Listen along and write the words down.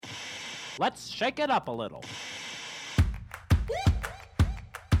Let's shake it up a little.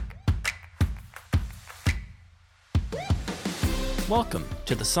 Welcome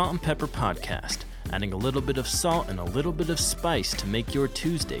to the Salt and Pepper Podcast, adding a little bit of salt and a little bit of spice to make your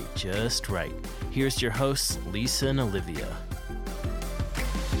Tuesday just right. Here's your hosts, Lisa and Olivia.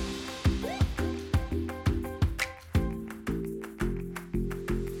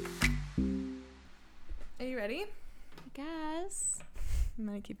 Are you ready? I guess. I'm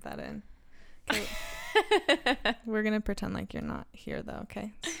going to keep that in. Okay. We're going to pretend like you're not here, though,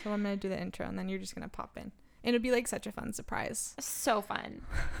 okay? So I'm going to do the intro, and then you're just going to pop in. And it'll be like such a fun surprise. So fun.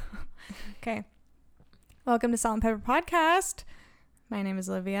 Okay. Welcome to Salt and Pepper Podcast. My name is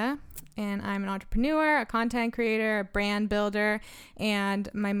Olivia, and I'm an entrepreneur, a content creator, a brand builder, and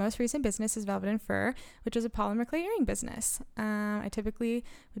my most recent business is Velvet and Fur, which is a polymer clay earring business. I typically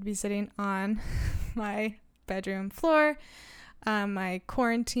would be sitting on my bedroom floor, my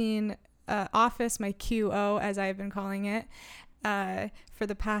quarantine office, my QO, as I've been calling it, for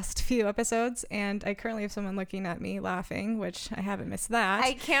the past few episodes, and I currently have someone looking at me laughing, which I haven't missed that.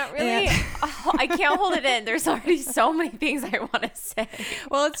 I can't really I can't hold it in. There's already so many things I want to say.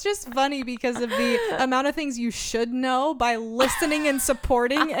 Well, it's just funny because of the amount of things you should know by listening and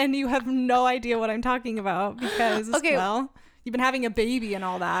supporting, and you have no idea what I'm talking about because, well, you've been having a baby and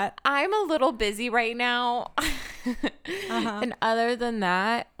all that. I'm a little busy right now. And other than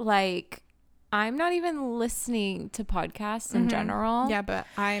that, like, I'm not even listening to podcasts in general. Yeah, but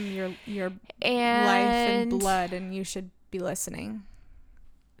I'm your life and blood, and you should be listening.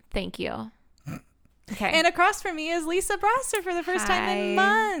 Thank you. Okay. And across from me is Lisa Brasser for the first time in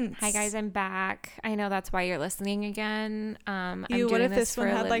months. Hi guys, I'm back. I know that's why you're listening again. I'm what doing if this one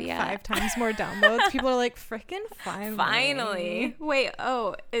had Olivia. like 5 times more downloads? People are like, freaking Finally. Wait,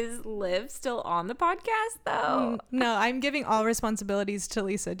 is Liv still on the podcast though? No, I'm giving all responsibilities to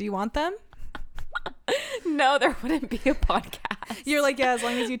Lisa. Do you want them? No, there wouldn't be a podcast. You're like, yeah, as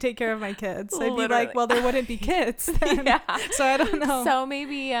long as you take care of my kids. I'd Literally. be like, well, there wouldn't be kids then. Yeah. So I don't know. So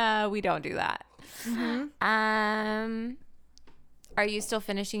maybe we don't do that. Are you still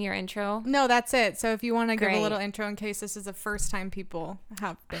finishing your intro? No, that's it. So if you want to give a Great. little intro in case this is the first time people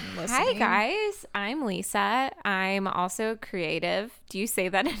have been Hi listening. guys, I'm Lisa. I'm also creative. Do you say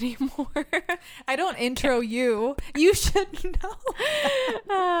that anymore? I don't intro you. You should know.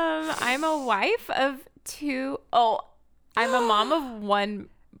 I'm a wife of 2. I'm a mom of 1.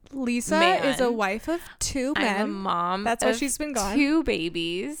 Lisa Man. is a wife of 2 men. I'm a mom. That's why of she's been gone. 2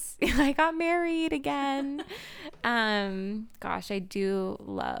 babies. I got married again. Gosh, I do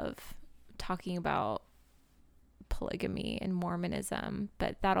love talking about polygamy and Mormonism,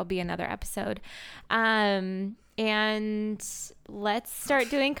 but that'll be another episode. And let's start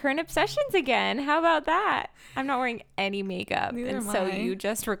doing current obsessions again. How about that? I'm not wearing any makeup, Neither and am so I. you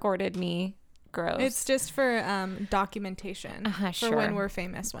just recorded me. Gross. It's just for documentation for sure. when we're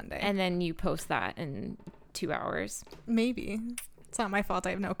famous one day. And then you post that in 2 hours. Maybe. It's not my fault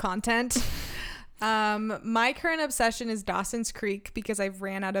I have no content. My current obsession is Dawson's Creek because I've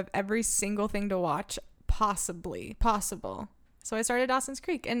ran out of every single thing to watch possible. So I started Dawson's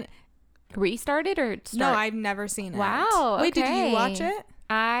Creek, and Restarted or start? no, I've never seen it. Wow. Wait, did you okay. watch it?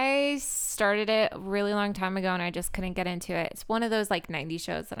 I started it a really long time ago and I just couldn't get into it. It's one of those like 90s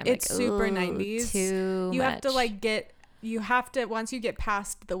shows that I'm It's like, super ooh, 90s. Too You much. have to once you get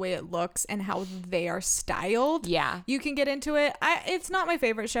past the way it looks and how they are styled, Yeah. you can get into it. It's not my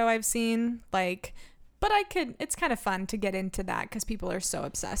favorite show I've seen, but it's kind of fun to get into that because people are so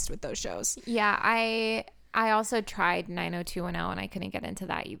obsessed with those shows. Yeah. I also tried 90210 and I couldn't get into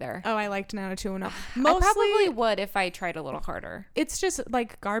that either. Oh, I liked 90210. I probably would if I tried a little harder, It's just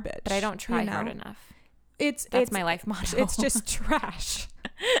like garbage. but I don't try you know? hard enough. That's My life motto. It's just trash.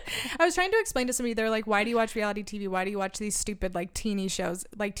 I was trying to explain to somebody, they're like, why do you watch reality TV? Why do you watch these stupid like teeny shows,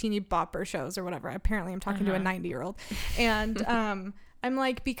 like teeny bopper shows or whatever? Apparently I'm talking to a 90-year-old. And I'm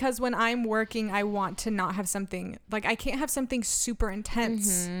like, because when I'm working, I want to not have something, like I can't have something super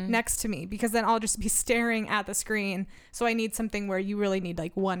intense next to me because then I'll just be staring at the screen. So I need something where you really need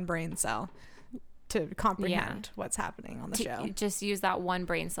like one brain cell to comprehend what's happening on the show. Just use that one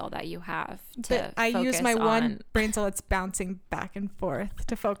brain cell that you have to But I use focus my on. one brain cell that's bouncing back and forth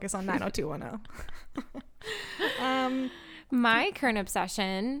to focus on 90210. My current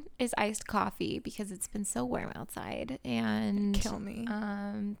obsession is iced coffee because it's been so warm outside. And Kill me.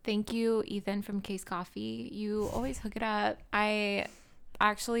 Thank you, Ethan from Case Coffee. You always hook it up. I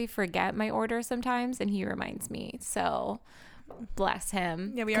actually forget my order sometimes and he reminds me. So Bless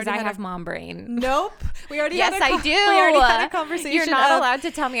him. Yeah, we because already I had have mom brain. Nope. We already Yes, had a I do. We already had a conversation. You're not of- allowed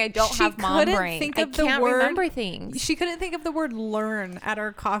to tell me I don't She have mom couldn't brain. think I of the can't word- remember things. She couldn't think of the word learn at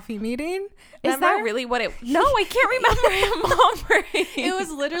our coffee meeting. Is Remember? that really what it? No, I can't remember mom brain. It was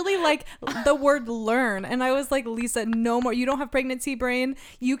literally like the word learn. And I was like, Lisa, no more. You don't have pregnancy brain.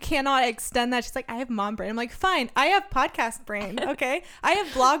 You cannot extend that. She's like, I have mom brain. I'm like, fine. I have podcast brain. Okay. I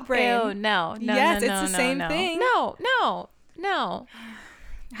have blog brain. Ew, no. Yes, no, it's the no, same no. thing. No.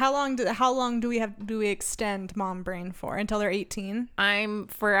 How long do we extend mom brain for? Until they're 18? I'm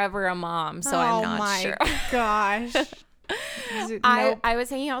forever a mom, so I'm not sure. Gosh. I was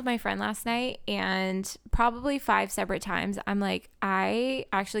hanging out with my friend last night, and probably 5 separate times I'm like, I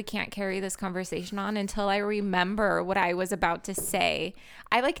actually can't carry this conversation on until I remember what I was about to say.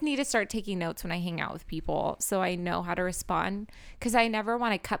 I like need to start taking notes when I hang out with people so I know how to respond, because I never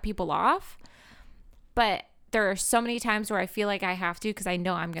want to cut people off, but there are so many times where I feel like I have to, because I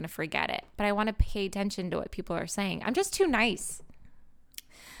know I'm going to forget it, but I want to pay attention to what people are saying. I'm just too nice,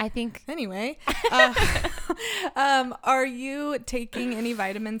 I think. Anyway, are you taking any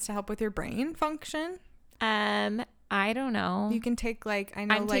vitamins to help with your brain function? I don't know. You can take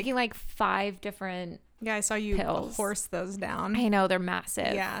I'm taking like 5 different. Yeah, I saw you pills. horse those down. I know, they're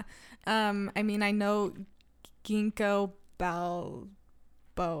massive. Yeah. I mean, I know ginkgo biloba.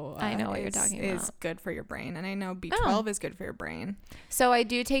 I know what you're talking is about. good for your brain, and I know B12 is good for your brain. So I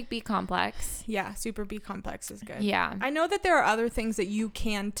do take B complex. Yeah, super B complex is good. Yeah. I know that there are other things that you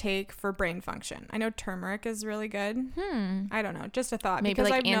can take for brain function. I know turmeric is really good. I don't know, just a thought. Maybe because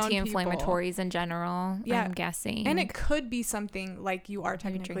like I've known anti-inflammatories in general. Yeah. I'm guessing. and it could be something like you are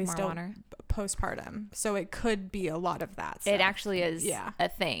Maybe technically drink more still water. postpartum, so it could be a lot of that stuff. It actually is Yeah. a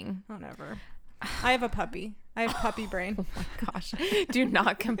thing. Whatever. I have a puppy. I have puppy brain. Oh my gosh. Do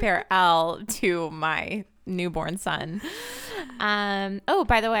not compare Al to my newborn son. Oh,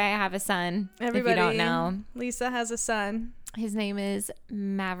 by the way, I have a son. Everybody, if you don't know. Lisa has a son. His name is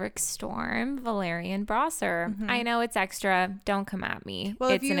Maverick Storm Valerian Brosser. I know it's extra. Don't come at me.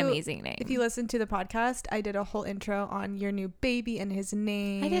 Well, it's an amazing name. If you listen to the podcast, I did a whole intro on your new baby and his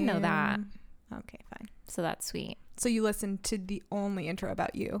name. I didn't know that. Okay, fine. So that's sweet. So you listened to the only intro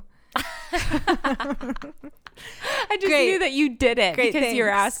about you. I just Great. knew that you did it Great, because you were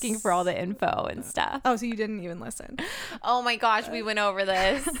thanks. asking for all the info and stuff. Oh, so you didn't even listen. Oh my gosh, we went over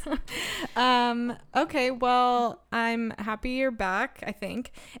this. Okay, well, I'm happy you're back, I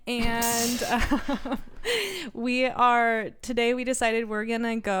think. And today we decided we're going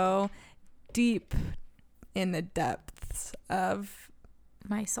to go deep in the depths of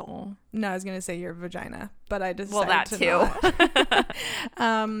My soul. No, I was gonna say your vagina, but I decided Well, that to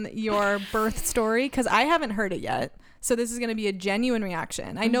not. Your birth story, because I haven't heard it yet, so this is gonna be a genuine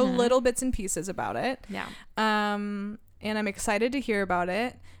reaction. I know little bits and pieces about it, Yeah. and I'm excited to hear about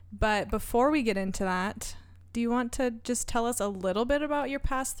it. But before we get into that, do you want to just tell us a little bit about your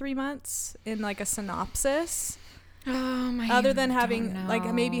past 3 months in like a synopsis? Oh my. Other than having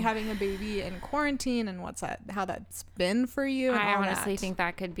maybe having a baby in quarantine and how that's been for you. And I all honestly that. think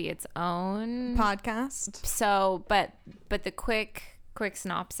that could be its own podcast. So, but the quick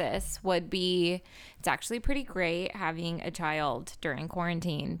synopsis would be, it's actually pretty great having a child during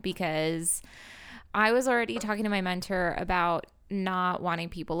quarantine, because I was already talking to my mentor about not wanting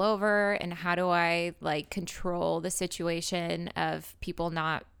people over and how do I like control the situation of people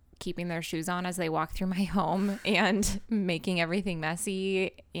not keeping their shoes on as they walk through my home and making everything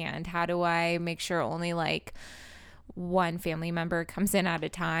messy, and how do I make sure only like one family member comes in at a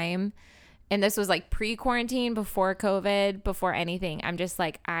time. And this was like pre-quarantine, before COVID, before anything. I'm just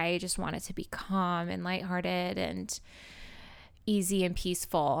like, I just want it to be calm and lighthearted and easy and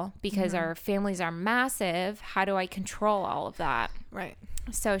peaceful, because our families are massive. How do I control all of that? Right.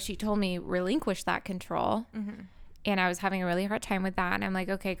 So she told me relinquish that control. And I was having a really hard time with that. And I'm like,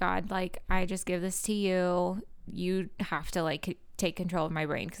 okay, God, like, I just give this to you. You have to like take control of my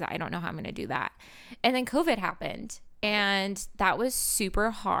brain, because I don't know how I'm going to do that. And then COVID happened, and that was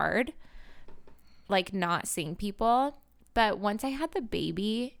super hard, like not seeing people. But once I had the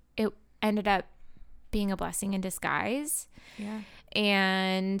baby, it ended up being a blessing in disguise. Yeah.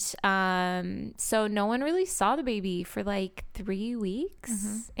 And so no one really saw the baby for like 3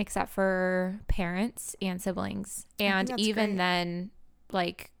 weeks, except for parents and siblings. And even then,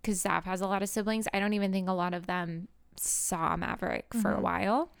 like, because Zap has a lot of siblings, I don't even think a lot of them saw Maverick for a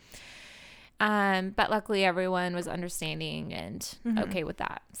while. But luckily everyone was understanding and okay with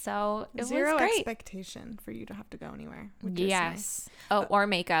that. So it Zero was great. expectation for you to have to go anywhere. Which is Yes. nice. Oh, or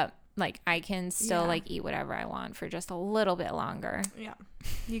makeup. Like, I can still like eat whatever I want for just a little bit longer. Yeah.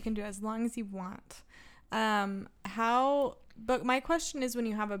 You can do as long as you want. But my question is, when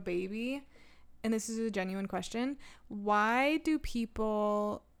you have a baby, and this is a genuine question, why do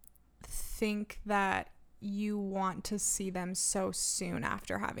people think that you want to see them so soon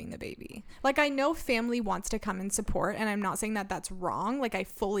after having the baby? Like, I know family wants to come and support, and I'm not saying that that's wrong. Like, I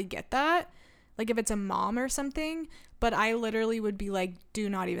fully get that. Like, if it's a mom or something, but I literally would be like, do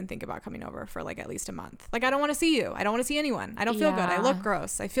not even think about coming over for like at least a month. Like, I don't want to see you. I don't want to see anyone. I don't feel good. I look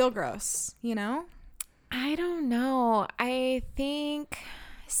gross. I feel gross, you know? I don't know. I think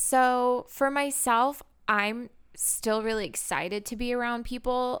so. For myself, I'm still really excited to be around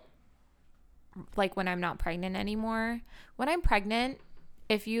people like when I'm not pregnant anymore. When I'm pregnant,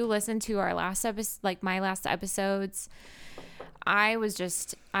 if you listen to our last episode, like my last episodes, I was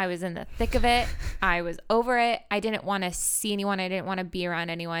in the thick of it. I was over it. I didn't want to see anyone. I didn't want to be around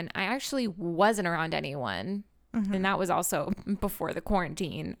anyone. I actually wasn't around anyone. Mm-hmm. And that was also before the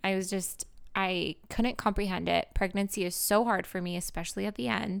quarantine. I couldn't comprehend it. Pregnancy is so hard for me, especially at the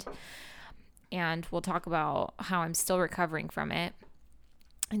end. And we'll talk about how I'm still recovering from it.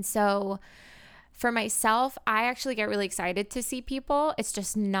 And so for myself, I actually get really excited to see people. It's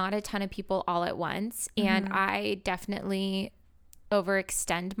just not a ton of people all at once. Mm-hmm. And I definitely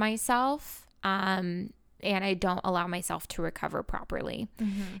overextend myself. And I don't allow myself to recover properly.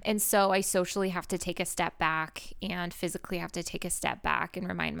 Mm-hmm. And so I socially have to take a step back and physically have to take a step back and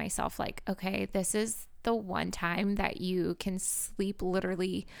remind myself, like, okay, this is the one time that you can sleep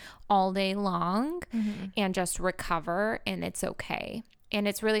literally all day long and just recover, and it's okay. And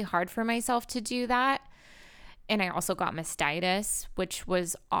it's really hard for myself to do that. And I also got mastitis, which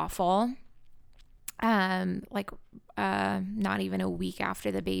was awful. Not even a week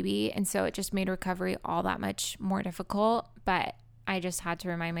after the baby. And so it just made recovery all that much more difficult. But I just had to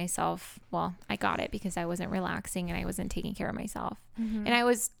remind myself, well, I got it because I wasn't relaxing and I wasn't taking care of myself. Mm-hmm. And I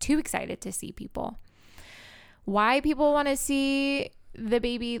was too excited to see people. Why people want to see the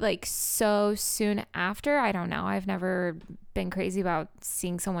baby like so soon after, I don't know. I've never been crazy about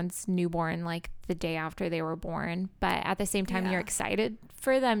seeing someone's newborn like the day after they were born, but at the same time you're excited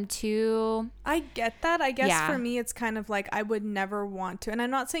for them too. I get that. I guess for me it's kind of like I would never want to, and I'm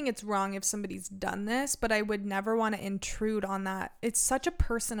not saying it's wrong if somebody's done this, but I would never want to intrude on that. It's such a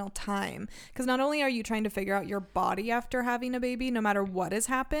personal time because not only are you trying to figure out your body after having a baby, no matter what has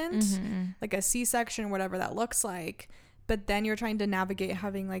happened, like a C-section, whatever that looks like, but then you're trying to navigate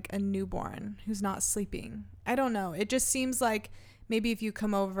having like a newborn who's not sleeping. I don't know. It just seems like maybe if you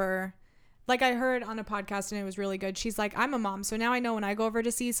come over, like I heard on a podcast and it was really good. She's like, I'm a mom. So now I know when I go over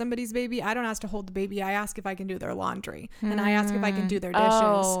to see somebody's baby, I don't ask to hold the baby. I ask if I can do their laundry and I ask if I can do their dishes.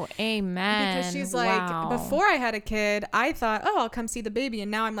 Oh, amen. Because she's like, before I had a kid, I thought, oh, I'll come see the baby. And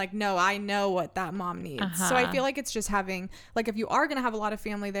now I'm like, no, I know what that mom needs. So I feel like it's just having, like, if you are going to have a lot of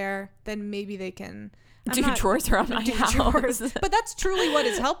family there, then maybe they can do chores around my house. But that's truly what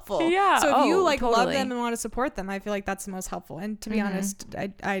is helpful. Yeah. So if you like love them and want to support them, I feel like that's the most helpful. And to be honest,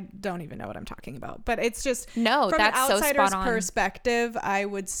 I don't even know what I'm talking about. But it's just from an outsider's perspective, I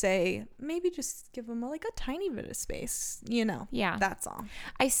would say maybe just give them like a tiny bit of space. You know. Yeah. That's all.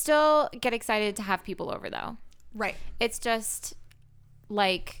 I still get excited to have people over though. Right. It's just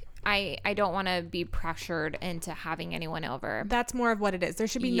like I don't want to be pressured into having anyone over. That's more of what it is. There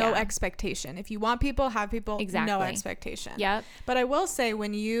should be no expectation. If you want people, have people. Exactly. No expectation. Yep. But I will say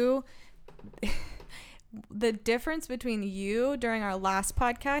when you... the difference between you during our last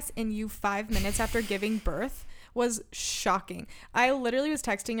podcast and you 5 minutes after giving birth was shocking. I literally was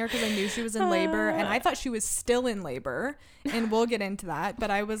texting her because I knew she was in labor and I thought she was still in labor, and we'll get into that. But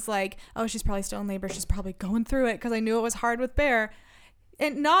I was like, oh, she's probably still in labor. She's probably going through it because I knew it was hard with Bear.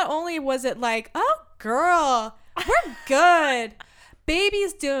 And not only was it like, oh, girl, we're good.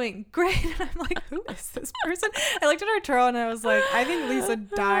 Baby's doing great. And I'm like, who is this person? I looked at her Turo and I was like, I think Lisa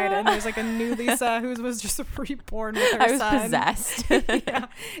died. And there's like a new Lisa who was just reborn with her son. I was possessed. Yeah,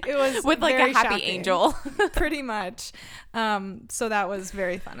 it was with like a happy shocking. Angel. Pretty much. So that was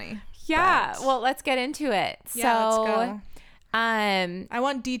very funny. Yeah. Well, let's get into it. Yeah, let's go. I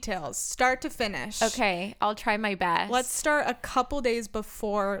want details, start to finish. Okay, I'll try my best. Let's start a couple days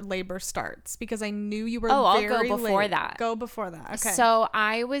before labor starts because I knew you were I'll go before late. that. Go before that. Okay. So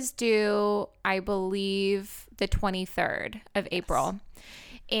I was due, I believe, the 23rd of April.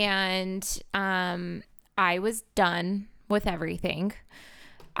 And I was done with everything.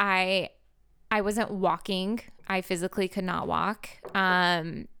 I wasn't walking. I physically could not walk.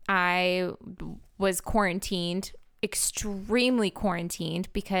 I was quarantined, extremely quarantined,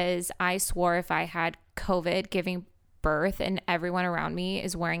 because I swore if I had COVID giving birth and everyone around me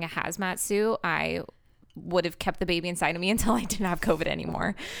is wearing a hazmat suit, I would have kept the baby inside of me until I didn't have COVID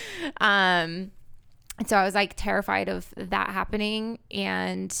anymore. And so I was like terrified of that happening.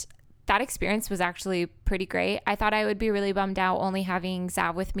 And that experience was actually pretty great. I thought I would be really bummed out only having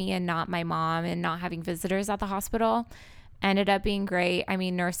Zav with me and not my mom and not having visitors at the hospital. Ended up being great. I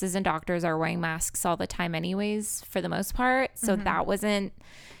mean, nurses and doctors are wearing masks all the time anyways, for the most part. So that wasn't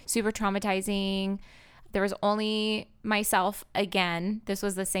super traumatizing. There was only myself again. This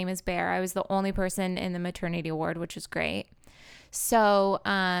was the same as Bear. I was the only person in the maternity ward, which was great. So,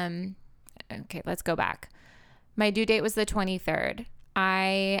 okay, let's go back. My due date was the 23rd.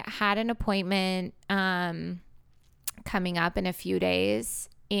 I had an appointment coming up in a few days,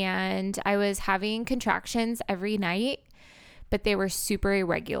 and I was having contractions every night, but they were super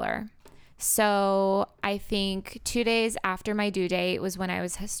irregular. So I think 2 days after my due date was when I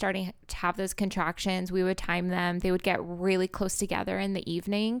was starting to have those contractions. We would time them. They would get really close together in the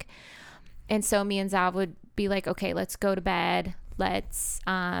evening. And so me and Zav would be like, okay, let's go to bed. Let's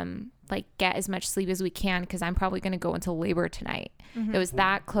like get as much sleep as we can, because I'm probably going to go into labor tonight. It was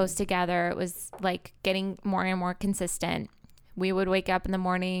that close together. It was like getting more and more consistent. We would wake up in the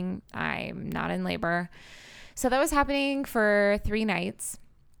morning. I'm not in labor. So that was happening for 3 nights.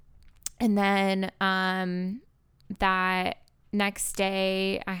 And then that next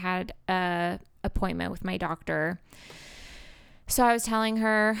day I had a appointment with my doctor. So I was telling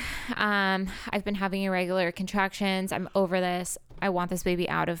her, I've been having irregular contractions. I'm over this. I want this baby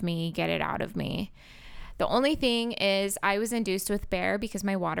out of me. Get it out of me. The only thing is I was induced with Bear because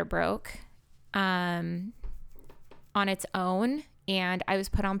my water broke on its own, and I was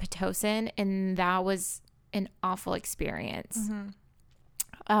put on Pitocin, and that was an awful experience.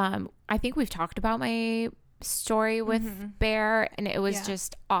 I think we've talked about my story with Bear, and it was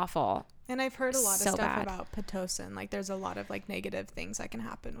just awful. And I've heard a lot of So stuff bad. about Pitocin. Like there's a lot of like negative things that can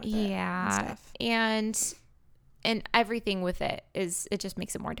happen with it. Yeah. And stuff. And everything with it just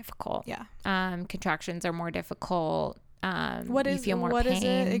makes it more difficult. Yeah. Contractions are more difficult. What you is feel more what pain. is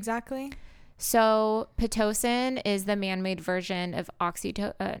it exactly? So Pitocin is the man-made version of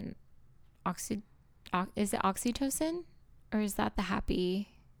is it oxytocin, or is that the happy?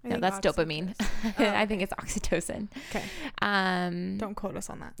 No, that's dopamine. I think it's oxytocin. Okay. Don't quote us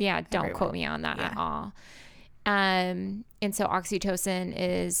on that. Yeah, don't quote me on that at all. And so oxytocin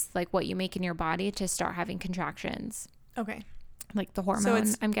is like what you make in your body to start having contractions. Okay. Like the hormone, So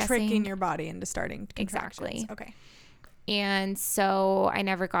it's I'm guessing. tricking your body into starting contractions. Exactly. Okay. And so I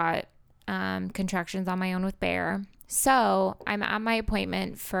never got contractions on my own with Bear. So I'm at my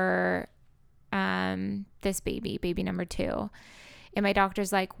appointment for this baby number 2. And my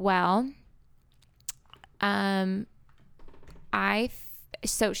doctor's like, well,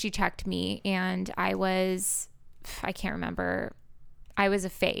 so she checked me, and I can't remember. I was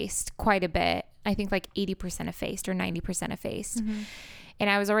effaced quite a bit. I think like 80% effaced or 90% effaced. And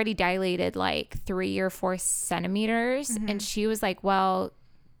I was already dilated like 3 or 4 centimeters. And she was like, well,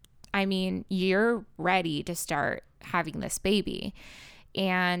 I mean, you're ready to start having this baby.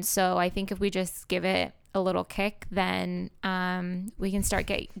 And so I think if we just give it a little kick, then we can start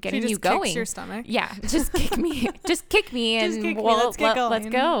getting you going. Kicks your stomach. Yeah, just kick me, just kick me, and Just kick me, let's get going. let's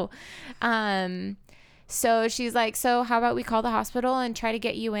go. So she's like, so how about we call the hospital and try to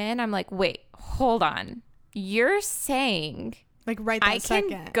get you in? I'm like, wait, hold on. You're saying Like right that I can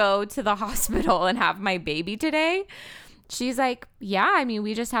second. go to the hospital and have my baby today? She's like, yeah, I mean,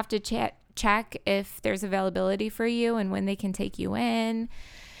 we just have to check if there's availability for you and when they can take you in.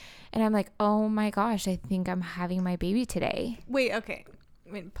 And I'm like, oh my gosh, I think I'm having my baby today. Wait, okay.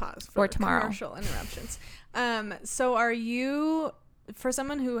 I mean, pause for Or tomorrow. commercial interruptions. So are you, for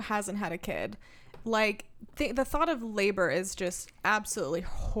someone who hasn't had a kid, like the thought of labor is just absolutely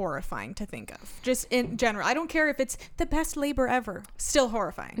horrifying to think of, just in general. I don't care if it's the best labor ever, still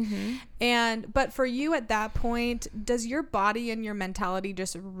horrifying. But for you at that point, does your body and your mentality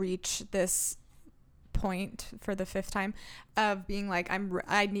just reach this point for the 5th time of being like,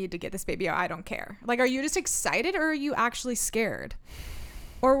 I need to get this baby out, I don't care? Like, are you just excited, or are you actually scared,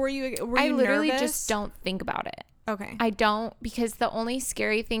 or were you I literally nervous? just don't think about it. Okay. I don't, because the only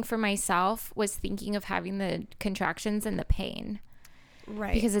scary thing for myself was thinking of having the contractions and the pain,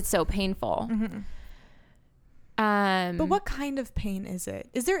 Right. because it's so painful. But what kind of pain is it?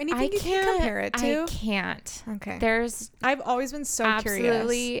 Is there anything you can compare it to? I can't. Okay. There's I've always been so curious.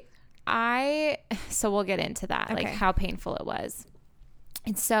 absolutely, so we'll get into that, like Okay. how painful it was.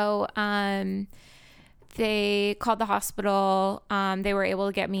 And so, they called the hospital. They were able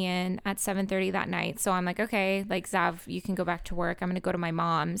to get me in at 7:30 that night. So I'm like, okay, like, Zav, you can go back to work. I'm going to go to my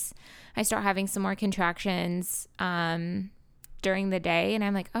mom's. I start having some more contractions during the day. And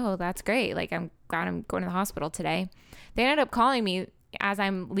I'm like, oh, that's great. Like, I'm glad I'm going to the hospital today. They ended up calling me as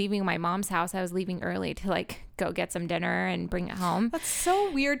I'm leaving my mom's house, I was leaving early to like go get some dinner and bring it home. That's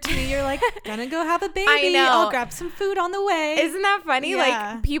so weird to me. You're like, gonna go have a baby. I know. I'll grab some food on the way. Isn't that funny?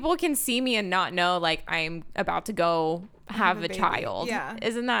 Yeah. Like people can see me and not know like I'm about to go have a baby. child. Yeah.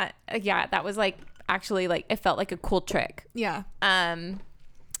 Isn't that, yeah, that was like actually like it felt like a cool trick. Yeah.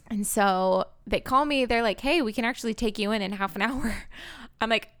 And so they call me, they're like, hey, we can actually take you in half an hour. I'm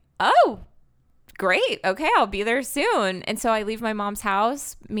like, oh, great. Okay, I'll be there soon. And so I leave my mom's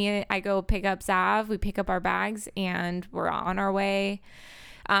house. I go pick up Zav. We pick up our bags and we're on our way.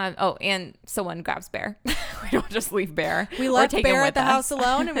 And someone grabs Bear. We don't just leave Bear. We left take him Bear with at the us. house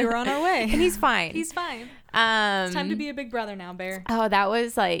alone and we were on our way. And he's fine. He's fine. It's time to be a big brother now, Bear. Oh, that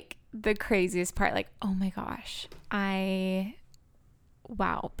was like the craziest part. Like, oh my gosh.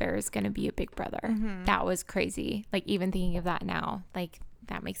 Wow, Bear is going to be a big brother. Mm-hmm. That was crazy. Like even thinking of that now, like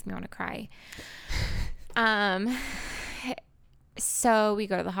that makes me want to cry. So we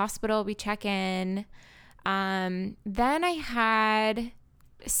go to the hospital, we check in. Then I had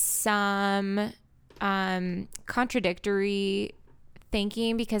some contradictory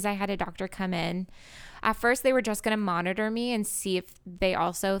thinking because I had a doctor come in. At first, they were just going to monitor me and see if they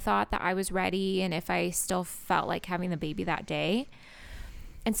also thought that I was ready and if I still felt like having the baby that day.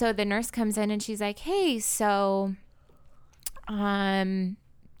 And so the nurse comes in and she's like, hey, so do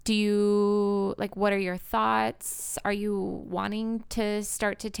you, like, what are your thoughts? Are you wanting to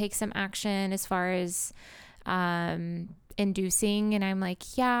start to take some action as far as inducing? And I'm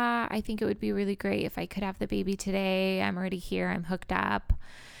like, yeah, I think it would be really great if I could have the baby today. I'm already here. I'm hooked up.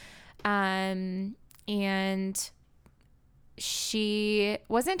 And she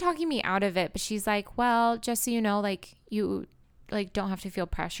wasn't talking me out of it, but she's like, well, just so you know, like, you like don't have to feel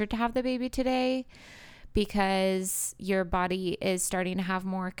pressured to have the baby today because your body is starting to have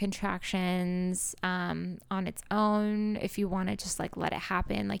more contractions on its own. If you want to just like let it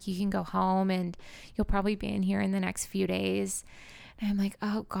happen, like you can go home and you'll probably be in here in the next few days. And I'm like,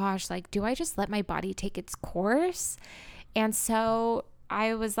 oh gosh, like, do I just let my body take its course? And so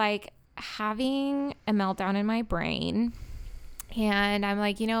I was like having a meltdown in my brain. And I'm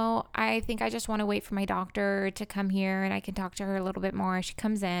like, I think I just want to wait for my doctor to come here and I can talk to her a little bit more. She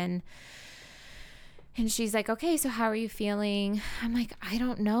comes in and she's like, okay, so how are you feeling? I'm like, I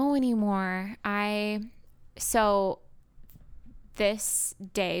don't know anymore. So this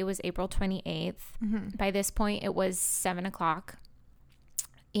day was April 28th. Mm-hmm. By this point, it was 7:00.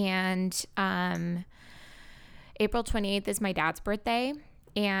 And April 28th is my dad's birthday.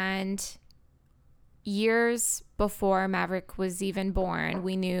 And years before Maverick was even born,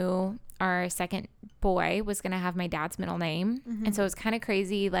 we knew our second boy was going to have my dad's middle name. Mm-hmm. And so it was kind of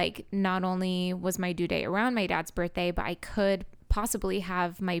crazy. Like, not only was my due date around my dad's birthday, but I could possibly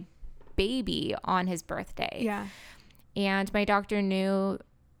have my baby on his birthday. Yeah. And my doctor knew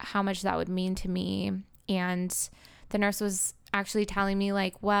how much that would mean to me. And the nurse was actually telling me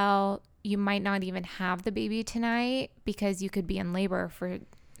like, well, you might not even have the baby tonight because you could be in labor for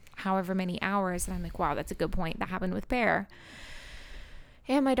however many hours. And I'm like, wow, that's a good point. That happened with Bear.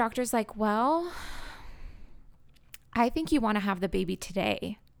 And my doctor's like, well, I think you want to have the baby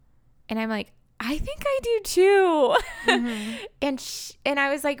today. And I'm like, I think I do too. Mm-hmm. And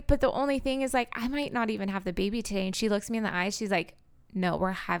I was like, but the only thing is like, I might not even have the baby today. And she looks me in the eyes. She's like, no,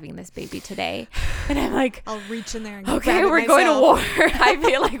 we're having this baby today. And I'm like, I'll reach in there and okay, we're going to war. I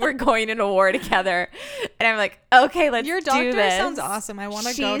feel like we're going into war together. And I'm like, okay, let's do this. Your doctor sounds awesome. I want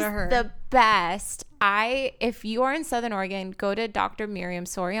to go to her. She's the best. If you are in Southern Oregon, go to Dr. Miriam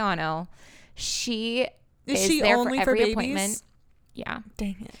Soriano. She is there only for every babies? appointment. Yeah.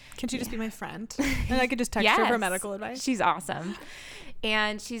 Dang it. Can she just be my friend? And I could just text her for medical advice. She's awesome.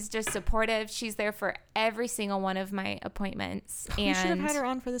 And she's just supportive. She's there for every single one of my appointments. And we should have had her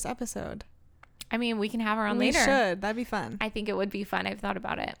on for this episode. I mean, we can have her on later. We should. That'd be fun. I think it would be fun. I've thought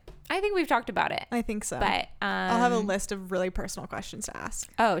about it. I think we've talked about it. I think so. But I'll have a list of really personal questions to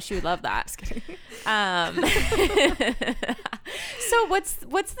ask. Oh, she would love that. Just kidding. So what's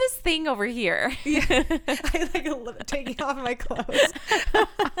this thing over here? Yeah. I like taking off my clothes.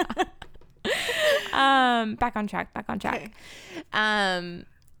 Back on track. Okay.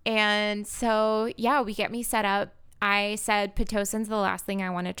 And so yeah, we get me set up. I said Pitocin's the last thing I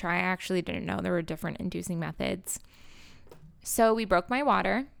want to try. I actually didn't know there were different inducing methods. So we broke my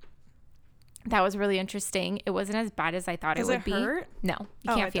water. That was really interesting. It wasn't as bad as I thought it would be. Does it hurt? No,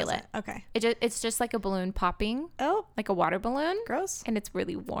 you can't feel it. Okay. It's just like a balloon popping. Oh. Like a water balloon. Gross. And it's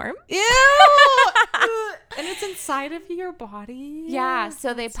really warm. Ew! And it's inside of your body. Yeah.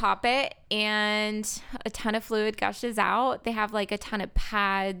 So they pop it and a ton of fluid gushes out. They have like a ton of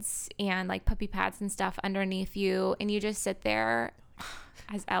pads and like puppy pads and stuff underneath you. And you just sit there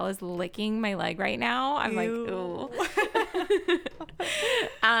as Elle is licking my leg right now, I'm like, ooh.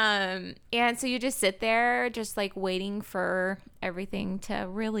 And so you just sit there just like waiting for everything to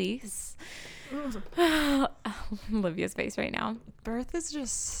release. Olivia's face right now. Birth is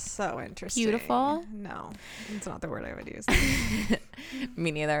just so interesting. Beautiful? No, it's not the word I would use.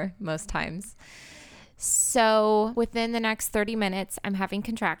 Me neither, most times. So within the next 30 minutes, I'm having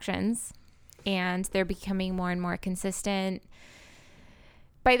contractions and they're becoming more and more consistent.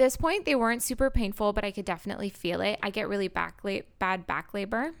 By this point, they weren't super painful, but I could definitely feel it. I get really bad back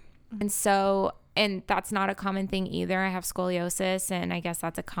labor. And that's not a common thing either. I have scoliosis, and I guess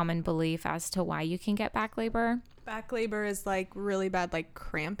that's a common belief as to why you can get back labor. Back labor is like really bad, like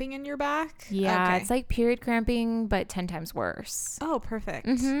cramping in your back? Yeah, Okay. it's like period cramping, but 10 times worse. Oh, perfect.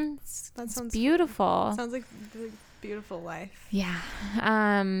 Mm-hmm. That sounds beautiful. Sounds like a beautiful life. Yeah.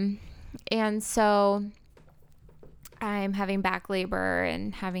 And so I'm having back labor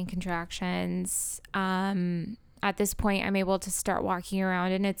and having contractions. At this point, I'm able to start walking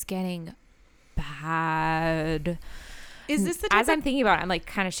around, and it's getting bad. Is this the type as I'm thinking about it, I'm like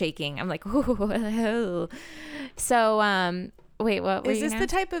kind of shaking. I'm like, ooh. So, wait, what? Is this the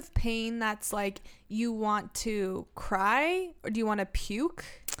type of pain that's like you want to cry or do you want to puke?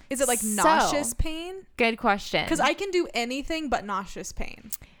 Is it like nauseous pain? Good question. Because I can do anything but nauseous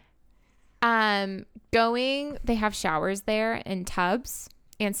pain. They have showers there in tubs.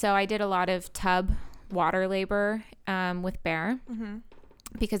 And so I did a lot of tub water labor with Bear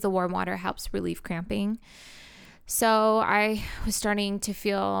because the warm water helps relieve cramping. So I was starting to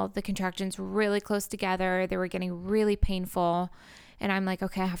feel the contractions really close together. They were getting really painful. And I'm like,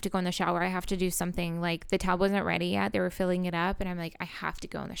 okay, I have to go in the shower. I have to do something. Like the tub wasn't ready yet. They were filling it up. And I'm like, I have to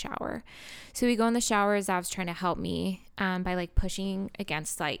go in the shower. So we go in the shower. Zav's trying to help me by like pushing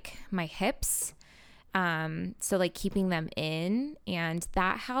against like my hips. So like keeping them in, and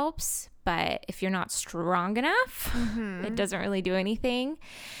that helps. But if you're not strong enough, it doesn't really do anything.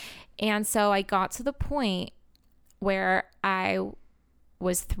 And so I got to the point where I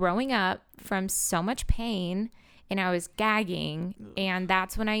was throwing up from so much pain and I was gagging. And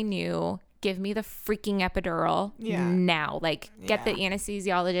that's when I knew, give me the freaking epidural now. Like get the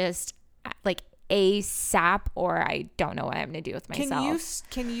anesthesiologist like ASAP, or I don't know what I'm going to do with myself.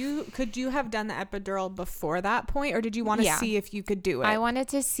 Could you have done the epidural before that point, or did you want to see if you could do it? I wanted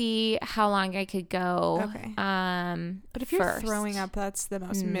to see how long I could go. Okay. But if you're throwing up, that's the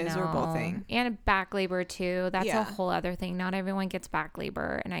most miserable thing. And back labor too. That's a whole other thing. Not everyone gets back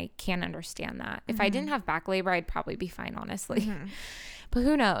labor, and I can't understand that. If I didn't have back labor, I'd probably be fine, honestly. But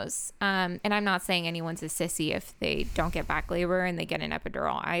who knows? And I'm not saying anyone's a sissy if they don't get back labor and they get an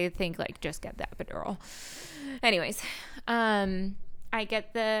epidural. I think like just get the epidural. Anyways, I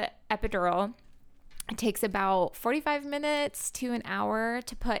get the epidural. It takes about 45 minutes to an hour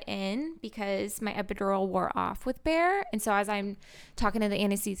to put in because my epidural wore off with Bear. And so as I'm talking to the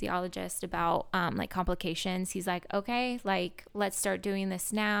anesthesiologist about like complications, he's like, okay, like let's start doing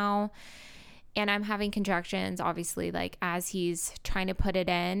this now. And I'm having contractions, obviously, like as he's trying to put it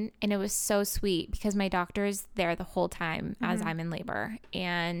in. And it was so sweet because my doctor's there the whole time as I'm in labor.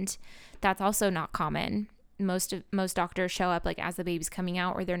 And that's also not common. Most doctors show up like as the baby's coming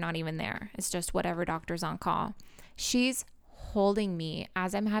out, or they're not even there. It's just whatever doctor's on call. She's holding me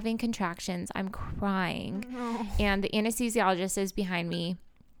as I'm having contractions. I'm crying. And the anesthesiologist is behind me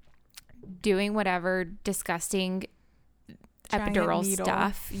doing whatever disgusting epidural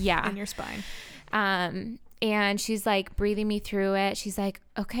stuff in your spine. And she's like breathing me through it. She's like,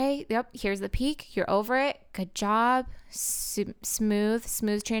 okay, yep, here's the peak, you're over it, good job.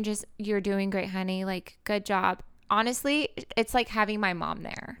 Smooth changes, you're doing great, honey, like good job. Honestly, it's like having my mom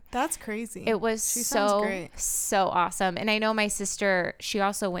there. That's crazy. It was so awesome. And I know my sister, she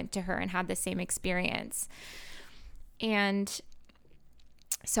also went to her and had the same experience. And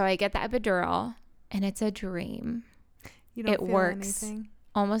so I get the epidural and it's a dream. It works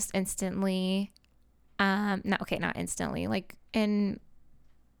almost instantly. Not instantly, like in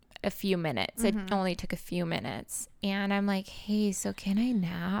a few minutes. It only took a few minutes. And I'm like, hey, so can I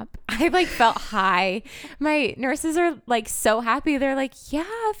nap? I like felt high. My nurses are like so happy. They're like, yeah,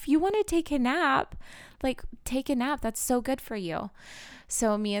 if you want to take a nap, like take a nap. That's so good for you.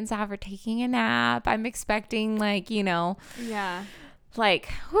 So me and Zav are taking a nap. I'm expecting like, like,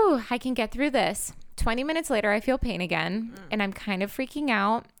 whew, I can get through this. 20 minutes later, I feel pain again, and I'm kind of freaking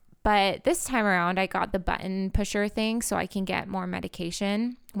out. But this time around, I got the button pusher thing so I can get more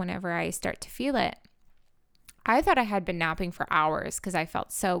medication whenever I start to feel it. I thought I had been napping for hours because I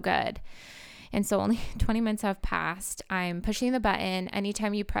felt so good. And so only 20 minutes have passed. I'm pushing the button.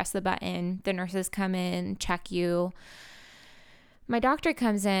 Anytime you press the button, the nurses come in, check you. my doctor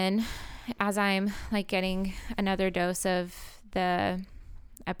comes in as I'm like getting another dose of the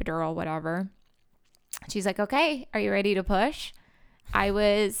epidural, whatever. She's like, okay, are you ready to push? I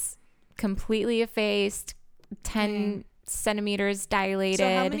was completely effaced, 10 centimeters dilated.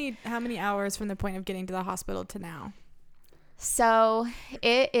 So how many hours from the point of getting to the hospital to now? So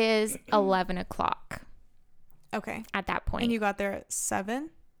it is 11 o'clock. Okay. At that point. And you got there at 7?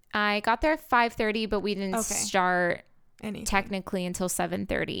 I got there at 5:30, but we didn't start technically until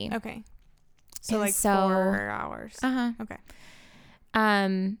 7:30. Okay. So and 4 hours. Okay.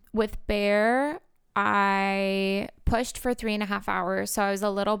 With Bear, I pushed for 3.5 hours, so I was a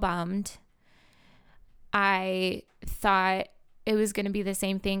little bummed. I thought it was going to be the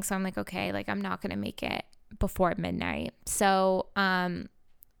same thing, so I'm like, okay, like I'm not going to make it before midnight. So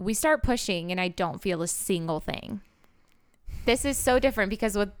we start pushing and I don't feel a single thing. This is so different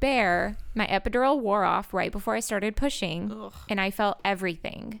because with Bear, my epidural wore off right before I started pushing. Ugh. And I felt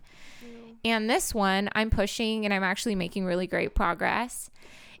everything. Ew. And this one, I'm pushing and I'm actually making really great progress.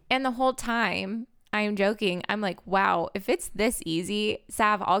 And the whole time I'm joking, I'm like, wow, if it's this easy,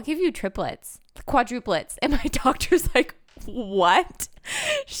 Sav, I'll give you triplets, quadruplets. And my doctor's like, what?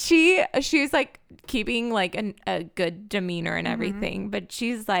 She's like keeping like a good demeanor and everything, but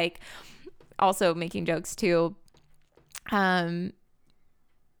she's like also making jokes too. Yeah,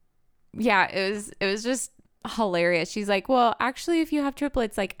 it was just hilarious. She's like, well, actually, if you have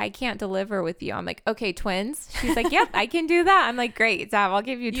triplets, like I can't deliver with you. I'm like, okay, twins. She's like, yep, I can do that. I'm like, great, Sav, I'll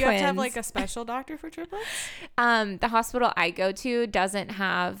give you twins. You have to have like a special doctor for triplets? The hospital I go to doesn't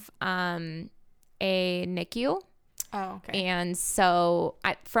have a NICU. Oh, okay. And so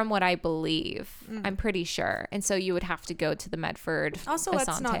from what I believe, I'm pretty sure. And so you would have to go to the Medford. Also, Asante.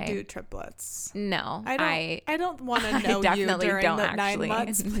 let's not do triplets. No. I don't want to know definitely you during don't the actually. 9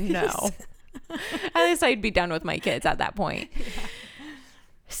 months, please. No. At least I'd be done with my kids at that point. Yeah.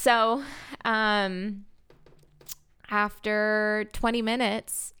 So, after 20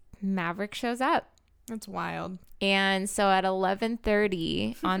 minutes, Maverick shows up. That's wild. And so at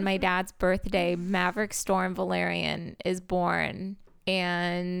 11:30 on my dad's birthday, Maverick Storm Valerian is born.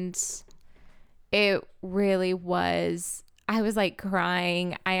 And it really was, I was like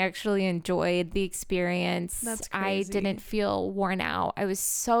crying. I actually enjoyed the experience. That's crazy. I didn't feel worn out. I was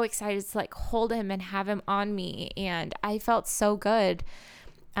so excited to like hold him and have him on me. And I felt so good.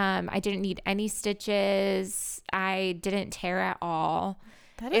 I didn't need any stitches. I didn't tear at all.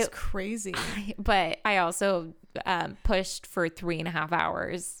 That is crazy. But I also pushed for 3.5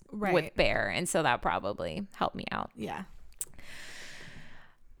 hours with Bear. And so that probably helped me out. Yeah.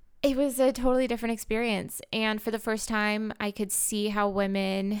 It was a totally different experience. And for the first time, I could see how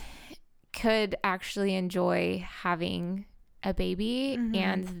women could actually enjoy having a baby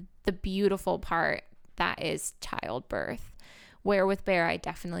and the beautiful part that is childbirth. Where with Bear, I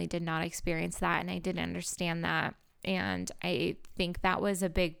definitely did not experience that and I didn't understand that. And I think that was a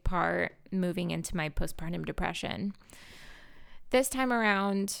big part moving into my postpartum depression. This time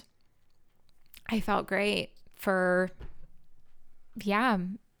around, I felt great for,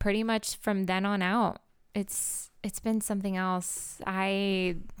 pretty much from then on out. It's been something else.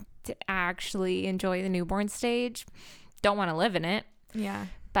 I actually enjoy the newborn stage. Don't want to live in it. Yeah.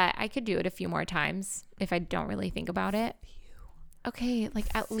 But I could do it a few more times if I don't really think about it. Okay, like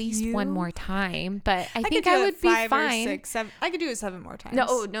at least one more time, but I think I would be 5 or fine. 6, 7. I could do it 7 more times.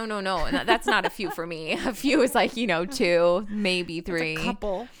 No. That's not a few for me. A few is like 2, maybe 3. That's a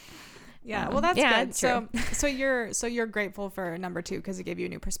couple. Yeah, well, that's good. So you're grateful for number 2 because it gave you a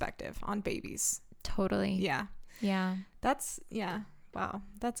new perspective on babies. Totally. Yeah. Yeah. Wow,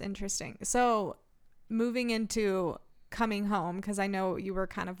 that's interesting. So moving into coming home, because I know you were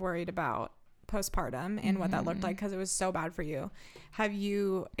kind of worried about postpartum and what that looked like because it was so bad for you. Have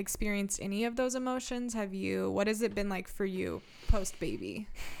you experienced any of those emotions? What has it been like for you post baby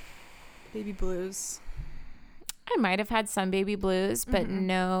blues? I might have had some baby blues, but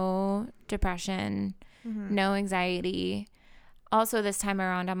no depression, no anxiety. Also this time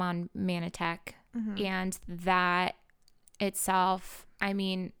around I'm on Manitech and that itself, I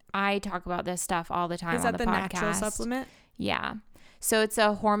mean, I talk about this stuff all the time on the podcast. Is that the natural supplement? Yeah. So it's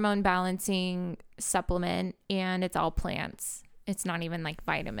a hormone balancing supplement and it's all plants. It's not even like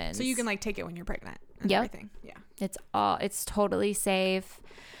vitamins. So you can like take it when you're pregnant. Yep. Everything. Yeah. It's totally safe.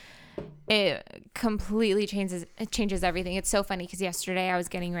 It completely changes everything. It's so funny because yesterday I was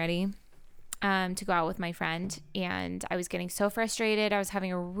getting ready to go out with my friend and I was getting so frustrated. I was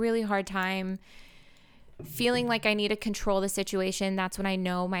having a really hard time feeling like I need to control the situation. That's when I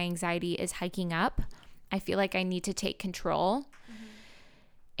know my anxiety is hiking up. I feel like I need to take control.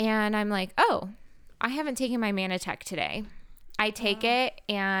 And I'm like, oh, I haven't taken my Manitech today. I take it,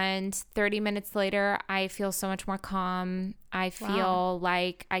 and 30 minutes later, I feel so much more calm. I feel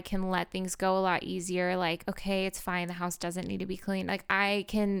like I can let things go a lot easier. Like, okay, it's fine. The house doesn't need to be clean. Like, I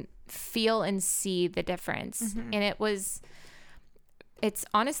can feel and see the difference. And it's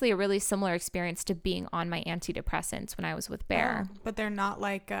honestly a really similar experience to being on my antidepressants when I was with Bear. Oh, but they're not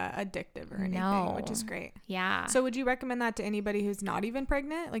like addictive or anything, which is great. Yeah. So would you recommend that to anybody who's not even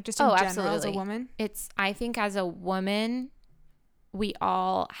pregnant? Like just in general absolutely. as a woman? I think as a woman, we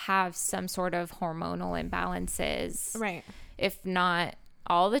all have some sort of hormonal imbalances. Right. If not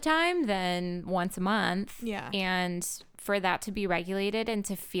all the time, then once a month. Yeah. And for that to be regulated and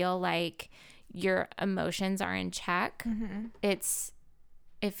to feel like your emotions are in check, it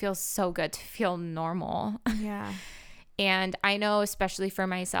feels so good to feel normal. Yeah. And I know, especially for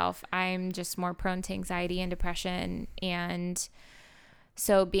myself, I'm just more prone to anxiety and depression. And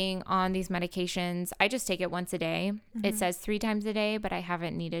so being on these medications, I just take it once a day. It says 3 times a day, but I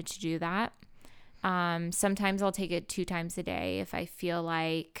haven't needed to do that. Sometimes I'll take it 2 times a day if I feel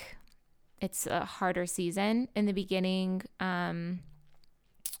like it's a harder season. In the beginning, or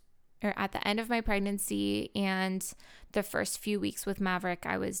at the end of my pregnancy and the first few weeks with Maverick,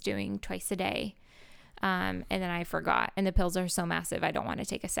 I was doing twice a day. And then I forgot. And the pills are so massive, I don't want to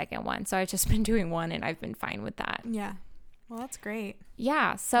take a second one. So I've just been doing one, and I've been fine with that. Yeah. Well, that's great.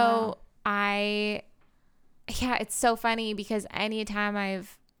 Yeah. So it's so funny because anytime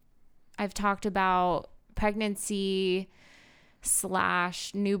I've talked about pregnancy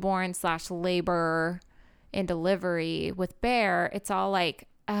 / newborn / labor and delivery with Bear, it's all like,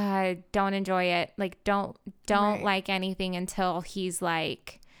 don't enjoy it. Like, don't like anything until he's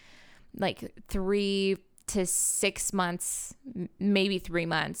like 3 to 6 months, maybe 3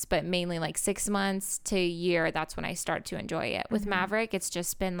 months, but mainly like 6 months to a year. That's when I start to enjoy it. With Maverick, it's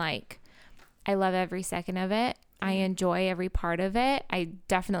just been like, I love every second of it. I enjoy every part of it. I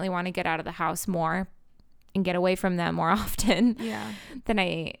definitely want to get out of the house more and get away from them more often than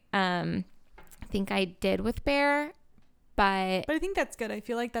I think I did with Bear. But I think that's good. I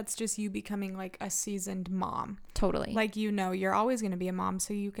feel like that's just you becoming like a seasoned mom. Totally. Like, you're always going to be a mom,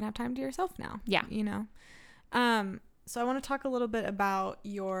 so you can have time to yourself now. Yeah. So I want to talk a little bit about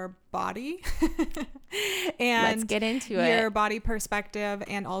your body and let's get into your it. body perspective,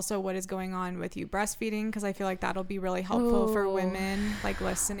 and also what is going on with you breastfeeding, because I feel like that'll be really helpful for women like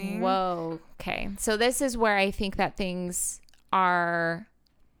listening. Whoa. Okay. So this is where I think that things are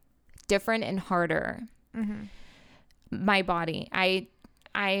different and harder. My body.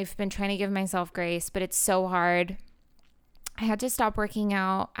 I've been trying to give myself grace, but it's so hard. I had to stop working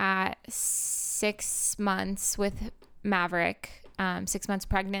out at 6 months with Maverick, 6 months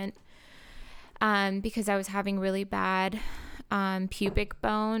pregnant, because I was having really bad pubic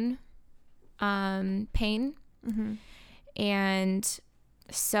bone pain. And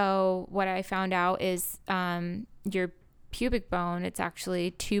so what I found out is your pubic bone, it's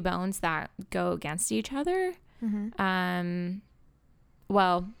actually 2 bones that go against each other.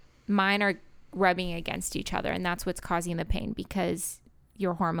 Well, mine are rubbing against each other, and that's what's causing the pain, because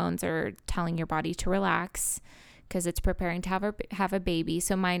your hormones are telling your body to relax because it's preparing to have a baby.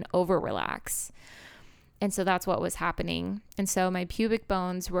 So mine over relax. And so that's what was happening. And so my pubic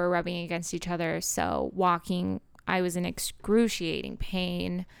bones were rubbing against each other. So walking, I was in excruciating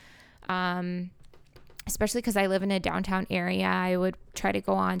pain. Especially because I live in a downtown area. I would try to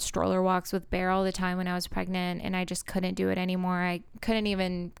go on stroller walks with Bear all the time when I was pregnant, and I just couldn't do it anymore. I couldn't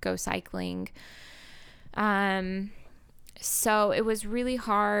even go cycling. So it was really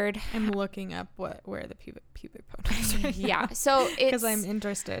hard. I'm looking up where the pubic bone is right yeah. now. So it's because I'm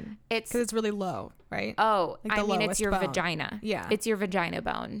interested. It's because it's really low, right? Oh, like I mean, it's your bone. Vagina. Yeah, it's your vagina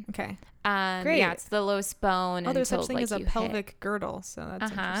bone. Okay. Great. Yeah, it's the lowest bone. Oh, there's such thing like, as a pelvic girdle, so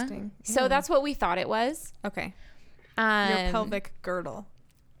that's interesting. Yeah. So that's what we thought it was. Okay. Your pelvic girdle.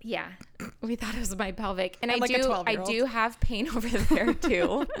 Yeah, we thought it was my pelvic, and I like do have pain over there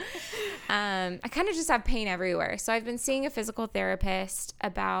too. I kind of just have pain everywhere. So I've been seeing a physical therapist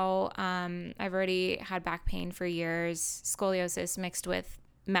about. I've already had back pain for years, scoliosis mixed with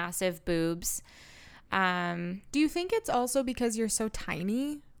massive boobs. Do you think it's also because you're so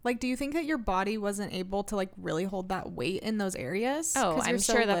tiny? Like, do you think that your body wasn't able to like really hold that weight in those areas? Oh, I'm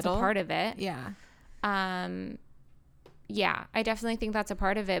sure that's a part of it. Yeah. Yeah, I definitely think that's a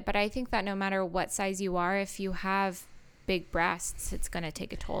part of it. But I think that no matter what size you are, if you have big breasts, it's going to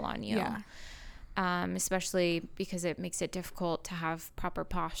take a toll on you. Yeah. Especially because it makes it difficult to have proper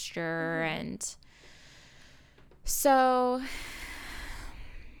posture. And so,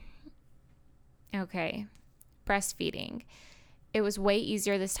 okay, breastfeeding. It was way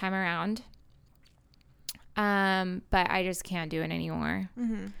easier this time around. But I just can't do it anymore.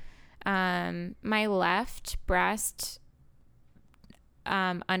 My left breast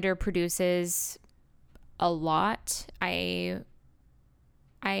underproduces a lot. I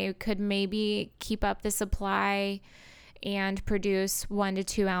could maybe keep up the supply and produce 1 to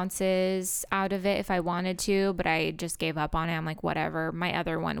 2 ounces out of it if I wanted to, but I just gave up on it. I'm like, whatever. My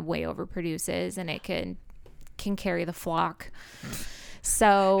other one way overproduces, and it can carry the flock.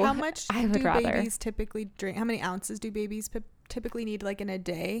 So how much I would do rather. babies typically drink? How many ounces do babies typically need, like, in a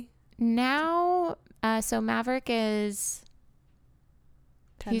day? Now, so Maverick is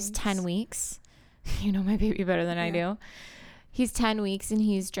 10 he's weeks. 10 weeks. You know my baby better than I do. He's 10 weeks and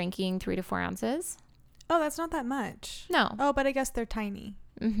he's drinking 3 to 4 ounces. Oh, that's not that much. No. Oh, but I guess they're tiny.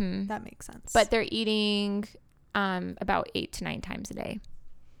 Mm-hmm. That makes sense. But they're eating about 8 to 9 times a day.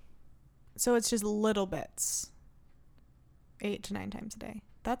 So it's just little bits. 8 to 9 times a day.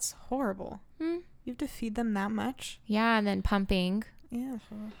 That's horrible. You have to feed them that much? Yeah, and then pumping. Yeah.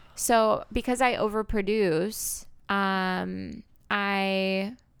 So because I overproduce, I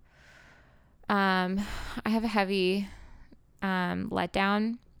have a heavy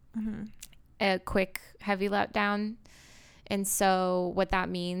letdown, a quick heavy letdown. And so what that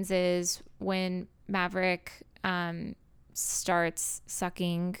means is when Maverick starts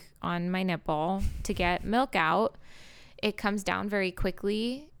sucking on my nipple to get milk out, it comes down very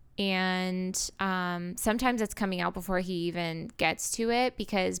quickly. And sometimes it's coming out before he even gets to it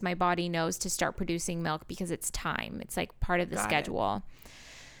because my body knows to start producing milk because it's time. It's like part of the schedule.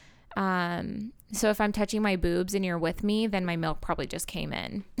 So if I'm touching my boobs and you're with me, then my milk probably just came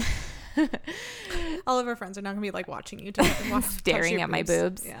in. All of our friends are now gonna be like watching you to staring at my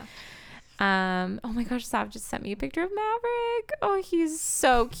boobs. Yeah. Oh my gosh, Sav just sent me a picture of Maverick. Oh, he's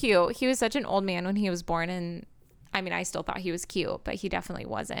so cute. He was such an old man when he was born, and I mean, I still thought he was cute, but he definitely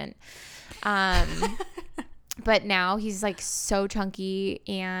wasn't. But now he's like so chunky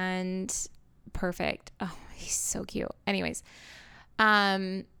and perfect. Oh, he's so cute. Anyways,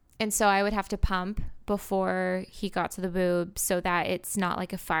 and so I would have to pump before he got to the boob so that it's not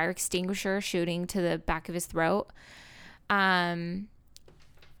like a fire extinguisher shooting to the back of his throat. And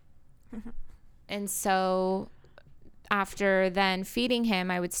so after then feeding him,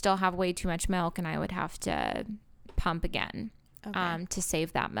 I would still have way too much milk and I would have to pump again to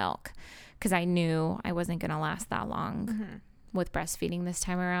save that milk because I knew I wasn't going to last that long with breastfeeding this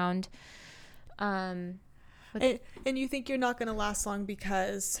time around. And you think you're not going to last long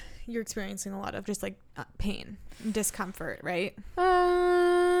because you're experiencing a lot of just like pain, discomfort, right?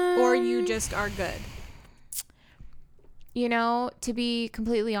 Or you just are good? You know, to be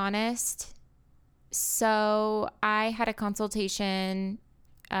completely honest, so I had a consultation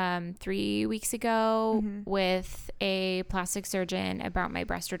 3 weeks ago with a plastic surgeon about my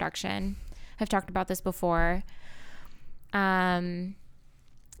breast reduction. I've talked about this before.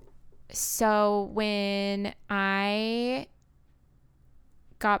 So when I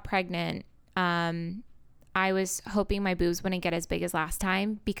got pregnant, I was hoping my boobs wouldn't get as big as last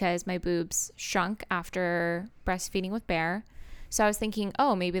time because my boobs shrunk after breastfeeding with Bear. So I was thinking,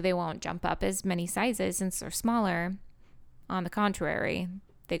 oh, maybe they won't jump up as many sizes since they're smaller. On the contrary,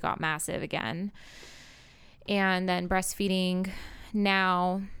 they got massive again. And then breastfeeding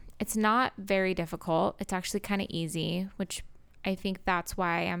now, it's not very difficult. It's actually kind of easy, which I think that's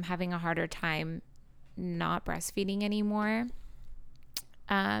why I'm having a harder time not breastfeeding anymore.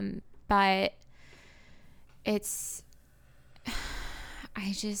 But it's,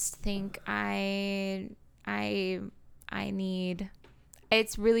 I just think I need,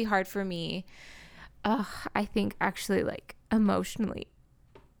 it's really hard for me. I think actually like emotionally.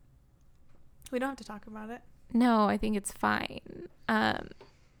 We don't have to talk about it. No, I think it's fine. I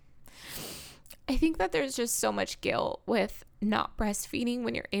think that there's just so much guilt with not breastfeeding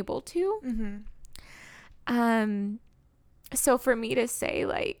when you're able to. So for me to say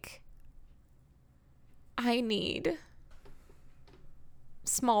like, I need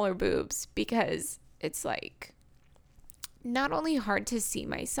smaller boobs because it's like not only hard to see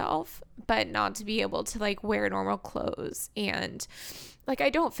myself, but not to be able to like wear normal clothes. And like,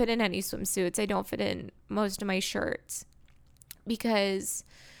 I don't fit in any swimsuits. I don't fit in most of my shirts because,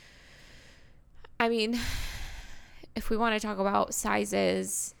 I mean, if we want to talk about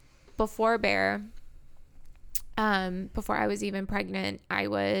sizes, before Bear, before I was even pregnant, I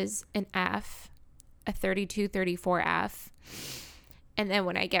was an F, a 32, 34 F. And then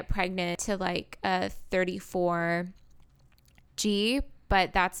when I get pregnant to like a 34 G,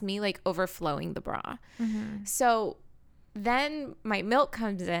 but that's me like overflowing the bra. So then my milk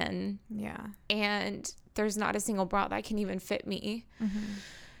comes in, and there's not a single bra that can even fit me.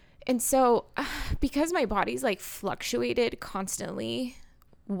 And so because my body's like fluctuated constantly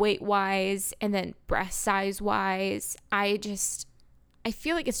weight wise and then breast size wise, I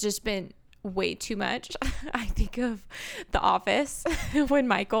feel like it's just been way too much. I think of The Office when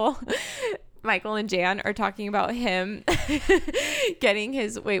Michael and Jan are talking about him getting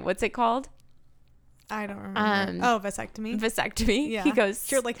his, what's it called? I don't remember. Vasectomy. Yeah. He goes,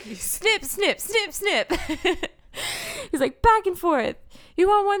 You're like, snip, snip, snip, snip. He's like, back and forth. You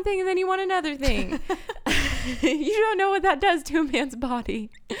want one thing and then you want another thing. You don't know what that does to a man's body.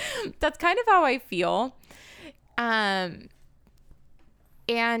 That's kind of how I feel. And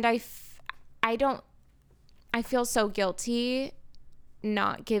I feel so guilty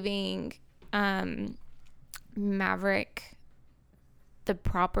not giving Maverick the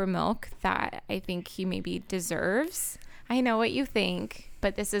proper milk that I think he maybe deserves. I know what you think,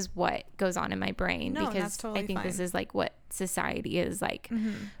 but this is what goes on in my brain because totally I think this is like what society is like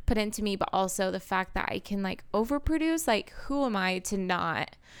put into me, but also the fact that I can like overproduce. Like, who am I to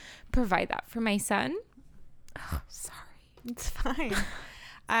not provide that for my son? Oh, sorry. It's fine.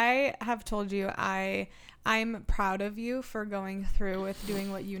 I have told you I'm proud of you for going through with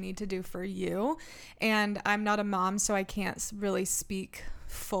doing what you need to do for you. And I'm not a mom, so I can't really speak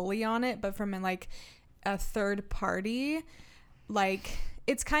fully on it. But from like a third party, like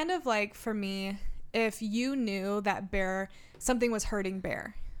it's kind of like for me, if you knew that something was hurting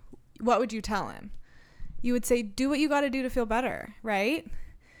Bear, what would you tell him? You would say, do what you got to do to feel better, right?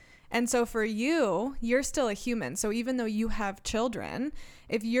 And so for you, you're still a human. So even though you have children,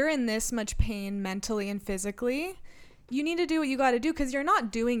 if you're in this much pain mentally and physically, you need to do what you got to do because you're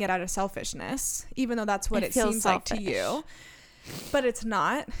not doing it out of selfishness, even though that's what it seems selfish. Like to you. But it's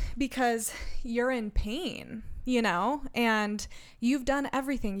not, because you're in pain, you know, and you've done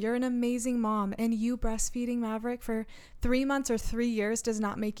everything. You're an amazing mom, and you breastfeeding Maverick for 3 months or 3 years does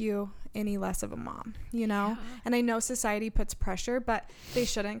not make you any less of a mom, you know? Yeah. And I know society puts pressure, but they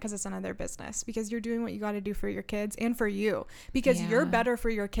shouldn't, because it's none of their business, because you're doing what you got to do for your kids and for you, because you're better for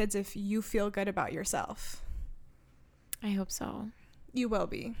your kids if you feel good about yourself. I hope so. You will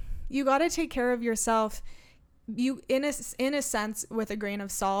be. You got to take care of yourself. You, in a sense, with a grain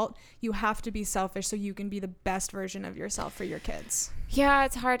of salt, you have to be selfish so you can be the best version of yourself for your kids. Yeah,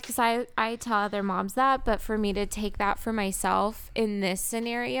 it's hard because I tell other moms that, but for me to take that for myself in this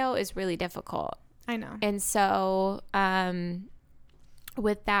scenario is really difficult. I know. And so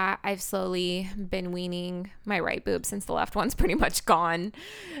with that, I've slowly been weaning my right boob since the left one's pretty much gone.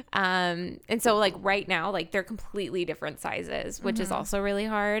 And so like right now, like they're completely different sizes, which is also really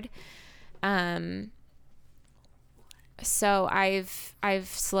hard. So I've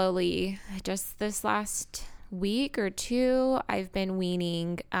slowly, just this last week or two, I've been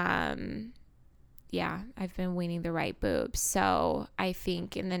weaning, I've been weaning the right boob. So I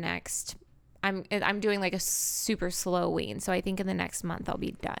think in the next, I'm doing like a super slow wean. So I think in the next month I'll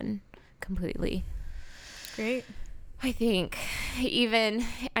be done completely. Great. I think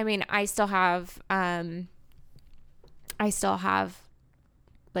I still have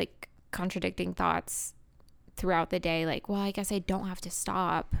like contradicting thoughts throughout the day, like, well, I guess I don't have to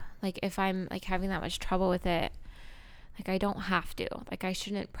stop. Like, if I'm like having that much trouble with it, like I don't have to. Like, I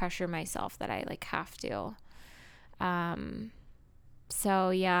shouldn't pressure myself that I like have to. So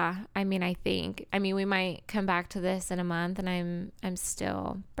yeah, I think we might come back to this in a month, and I'm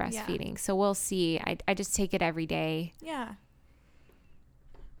still breastfeeding. Yeah. So we'll see. I just take it every day. Yeah.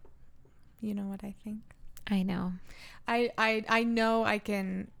 You know what I think? I know. I know I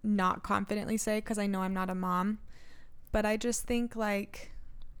can not confidently say, because I know I'm not a mom, but I just think like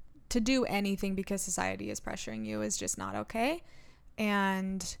to do anything because society is pressuring you is just not okay.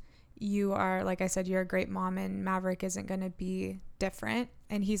 And you are, like I said, you're a great mom, and Maverick isn't going to be different,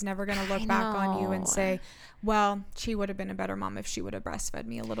 and he's never going to look back on you and say, well, she would have been a better mom if she would have breastfed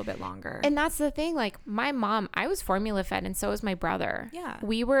me a little bit longer. And that's the thing, like my mom, I was formula fed, and so was my brother. Yeah.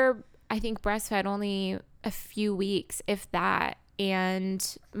 We were, I think, breastfed only a few weeks, if that.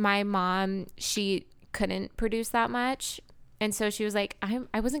 And my mom, she couldn't produce that much. And so she was like,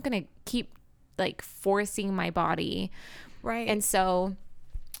 I wasn't going to keep like forcing my body. Right. And so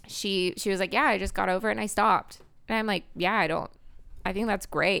she was like, yeah, I just got over it and I stopped. And I'm like, yeah, I think that's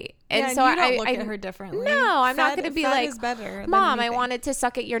great. And yeah, so and you don't look at her differently. No, I'm not going to be like, is better Mom, I wanted to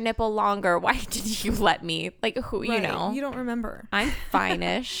suck at your nipple longer. Why did you let me? Like, who, right. You know? You don't remember. I'm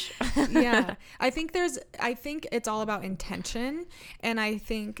fine-ish. Yeah. I think it's all about intention. And I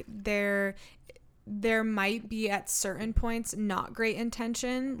think there might be at certain points not great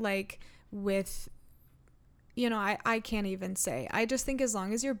intention, like with, you know, I can't even say. I just think as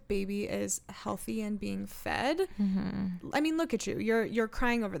long as your baby is healthy and being fed, I mean, look at you. You're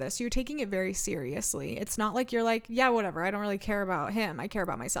crying over this. You're taking it very seriously. It's not like you're like, yeah, whatever. I don't really care about him. I care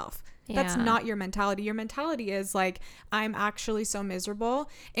about myself. That's not your mentality. Your mentality is like, I'm actually so miserable.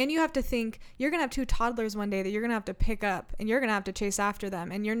 And you have to think you're going to have 2 toddlers one day that you're going to have to pick up and you're going to have to chase after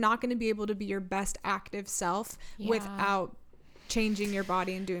them. And you're not going to be able to be your best active self without changing your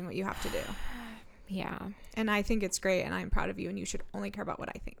body and doing what you have to do. Yeah. And I think it's great, and I'm proud of you, and you should only care about what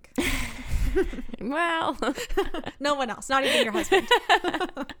I think. Well, no one else, not even your husband.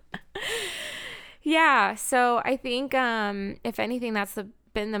 Yeah. So I think, if anything, that's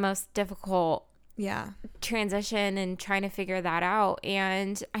been the most difficult transition and trying to figure that out.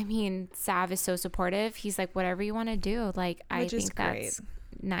 And I mean, Sav is so supportive. He's like, whatever you want to do. Like, I think that's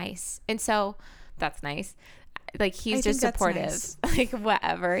nice. And so that's nice. Like, he's just supportive. Nice. Like,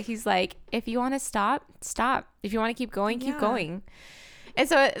 whatever. He's like, if you want to stop. If you want to keep going, keep going. And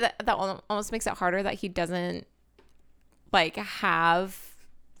so that almost makes it harder that he doesn't like have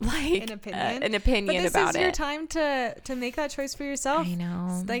like an opinion about it. This is your time to make that choice for yourself. I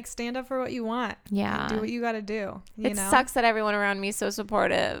know. Like, stand up for what you want. Yeah. Do what you got to do. It sucks that everyone around me is so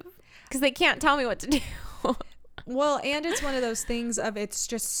supportive because they can't tell me what to do. Well, and it's one of those things of it's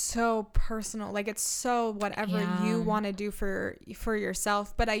just so personal. Like, it's so whatever you want to do for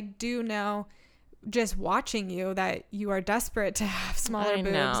yourself. But I do know, just watching you, that you are desperate to have smaller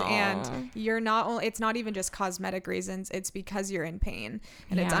boobs, and you're not only, it's not even just cosmetic reasons, it's because you're in pain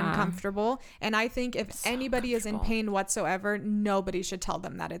and it's uncomfortable. And I think if anybody is in pain whatsoever, nobody should tell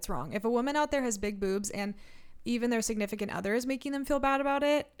them that it's wrong. If a woman out there has big boobs and even their significant other is making them feel bad about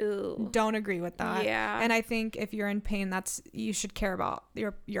it, don't agree with that. And I think if you're in pain, you should care about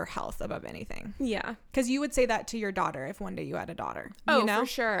your health above anything. Because you would say that to your daughter if one day you had a daughter. You know? For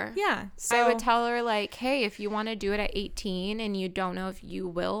sure. So I would tell her, like, hey, if you want to do it at 18 and you don't know if you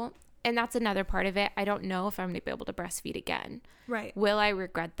will, and that's another part of it, I don't know if I'm going to be able to breastfeed again. Right. Will I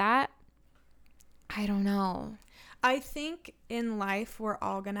regret that? I don't know. I think in life we're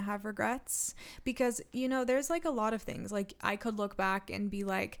all going to have regrets because, you know, there's like a lot of things. Like, I could look back and be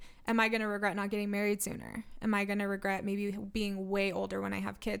like, am I going to regret not getting married sooner? Am I going to regret maybe being way older when I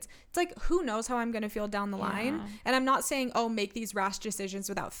have kids? It's like, who knows how I'm going to feel down the line? And I'm not saying, make these rash decisions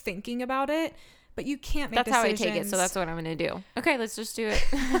without thinking about it. But you can't make decisions. That's how I take it, so that's what I'm going to do. Okay, let's just do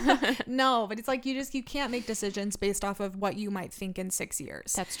it. No, but it's like you can't make decisions based off of what you might think in 6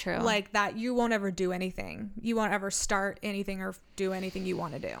 years. That's true. Like that, you won't ever do anything. You won't ever start anything or do anything you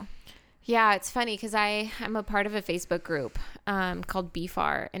want to do. Yeah, it's funny because I'm a part of a Facebook group called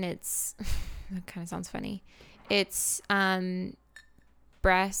BFAR, and it's, that kind of sounds funny. It's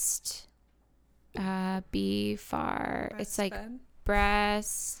breast, BFAR. It's like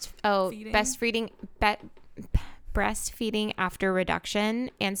breastfeeding after reduction.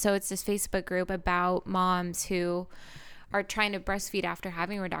 And so it's this Facebook group about moms who are trying to breastfeed after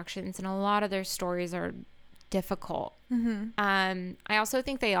having reductions, and a lot of their stories are difficult. I also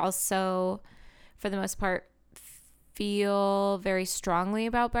think they also, for the most part, feel very strongly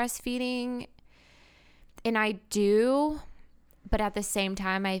about breastfeeding, and I do, but at the same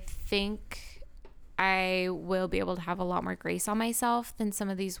time I think I will be able to have a lot more grace on myself than some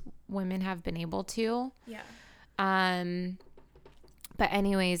of these women have been able to. But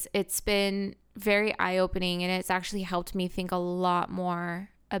anyways, it's been very eye-opening, and it's actually helped me think a lot more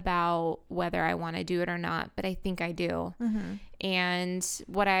about whether I want to do it or not, but I think I do. And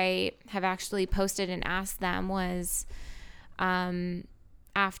what I have actually posted and asked them was,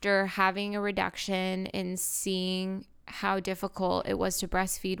 after having a reduction and seeing how difficult it was to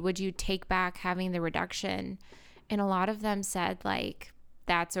breastfeed, would you take back having the reduction? And a lot of them said, like,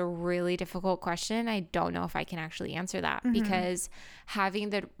 that's a really difficult question. I don't know if I can actually answer that because having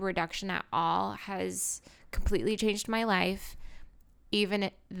the reduction at all has completely changed my life,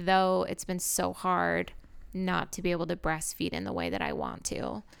 even though it's been so hard not to be able to breastfeed in the way that I want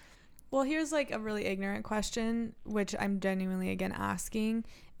to. Well, here's like a really ignorant question, which I'm genuinely again asking.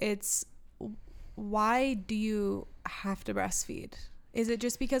 It's, why do you have to breastfeed? Is it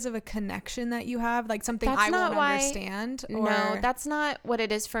just because of a connection that you have, like something I won't understand? Or no, that's not what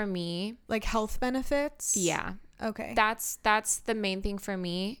it is for me. Like health benefits? Yeah. Okay. That's the main thing for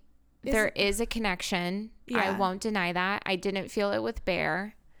me. There is a connection. I won't deny that. I didn't feel it with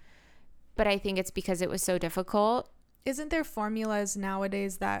Bear, but I think it's because it was so difficult. Isn't there formulas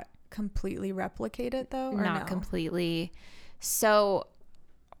nowadays that completely replicate it though? Or not completely. So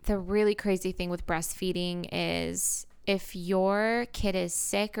the really crazy thing with breastfeeding is if your kid is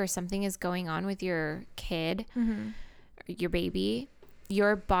sick or something is going on with your kid, your baby,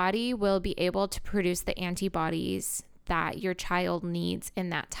 your body will be able to produce the antibodies that your child needs in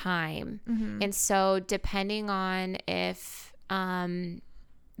that time. And so depending on if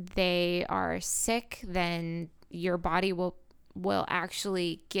they are sick, then your body will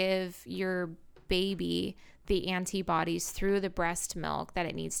actually give your baby the antibodies through the breast milk that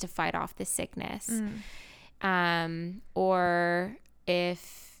it needs to fight off the sickness. Or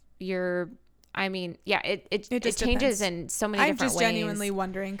if you're, I mean, yeah, it changes depends. In so many different ways. I'm just genuinely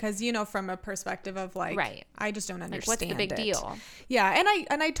wondering because, you know, from a perspective of like, right. I just don't understand what's the big deal? Yeah.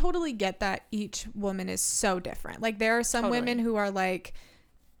 And I totally get that each woman is so different. Like there are some women who are like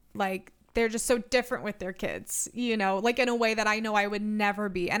they're just so different with their kids, you know, like in a way that I know I would never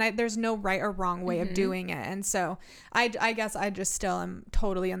be. And there's no right or wrong way of doing it. And so I guess I just still am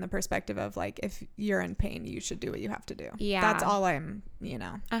totally in the perspective of like, if you're in pain, you should do what you have to do. Yeah. That's all I'm, you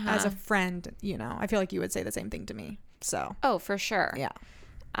know, as a friend, you know, I feel like you would say the same thing to me. So. Oh, for sure. Yeah.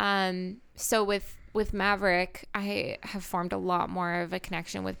 So with Maverick, I have formed a lot more of a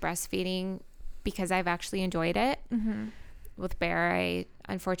connection with breastfeeding because I've actually enjoyed it. With Bear, I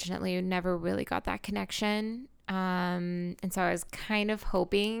unfortunately never really got that connection. And so I was kind of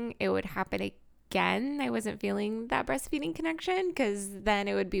hoping it would happen again. I wasn't feeling that breastfeeding connection because then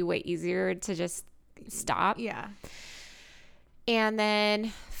it would be way easier to just stop. Yeah. And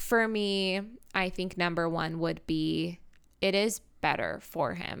then for me, I think number one would be it is better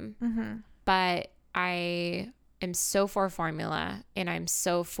for him. But I am so for formula and I'm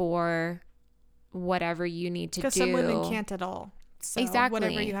so for whatever you need to do. Because some women can't at all. So exactly.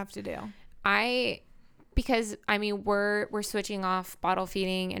 Whatever you have to do. Because I mean, we're switching off bottle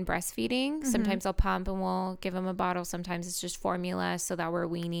feeding and breastfeeding. Sometimes I'll pump and we'll give him a bottle. Sometimes it's just formula so that we're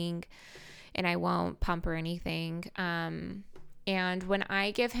weaning and I won't pump or anything. And when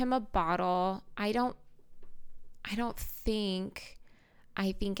I give him a bottle, I don't think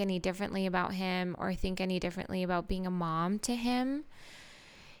I think any differently about him or think any differently about being a mom to him.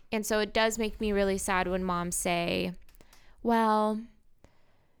 And so it does make me really sad when moms say, well,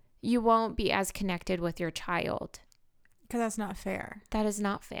 you won't be as connected with your child. Because that's not fair. That is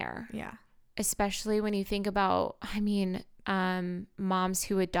not fair. Yeah. Especially when you think about, I mean, moms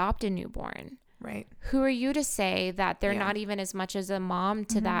who adopt a newborn. Right. Who are you to say that they're not even as much as a mom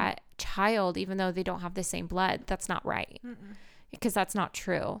to that child, even though they don't have the same blood? That's not right. Because that's not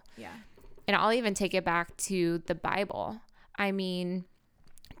true. Yeah. And I'll even take it back to the Bible. I mean,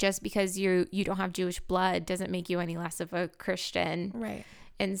 just because you don't have Jewish blood doesn't make you any less of a Christian. Right.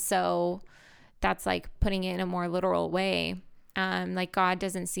 And so that's like putting it in a more literal way. Like God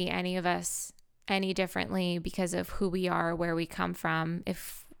doesn't see any of us any differently because of who we are, where we come from.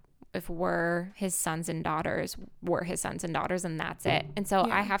 If we're his sons and daughters, we're his sons and daughters, and that's it. And so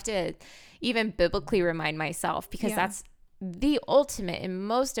I have to even biblically remind myself because that's the ultimate and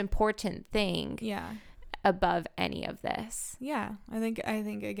most important thing. Yeah. Above any of this. Yeah. I think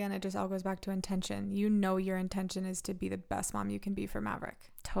again, it just all goes back to intention. You know, your intention is to be the best mom you can be for Maverick.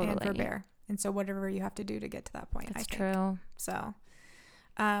 Totally. And for Bear. And so whatever you have to do to get to that point. That's true. So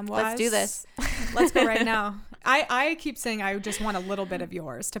let's do this. Let's go right now. I keep saying I just want a little bit of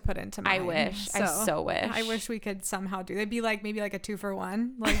yours to put into mine. I wish. I so wish. I wish we could somehow do. It'd be like maybe like a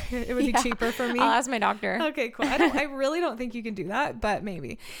 2-for-1. Like it would be cheaper for me. I'll ask my doctor. Okay, cool. I really don't think you can do that, but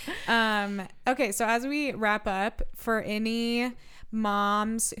maybe. Okay, so as we wrap up, for any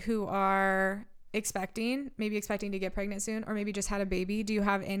moms who are expecting to get pregnant soon, or maybe just had a baby, do you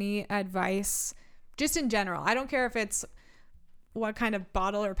have any advice just in general? I don't care if it's what kind of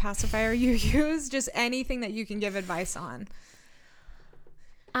bottle or pacifier you use, just anything that you can give advice on.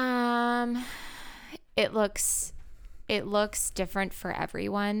 It looks different for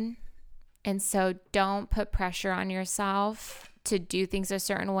everyone. And so don't put pressure on yourself to do things a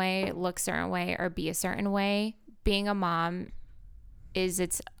certain way, look a certain way, or be a certain way. Being a mom is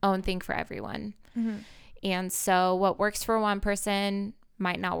its own thing for everyone. And so what works for one person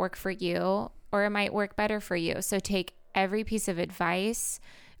might not work for you, or it might work better for you. So take every piece of advice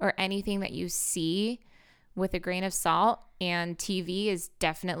or anything that you see with a grain of salt, and TV is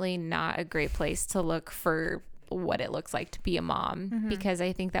definitely not a great place to look for what it looks like to be a mom, because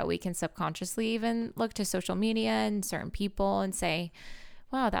I think that we can subconsciously even look to social media and certain people and say,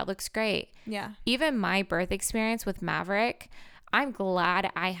 wow, that looks great. Yeah. Even my birth experience with Maverick, I'm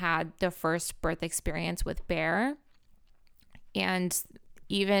glad I had the first birth experience with Bear, and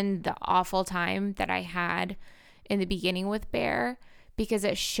even the awful time that I had in the beginning with Bear, because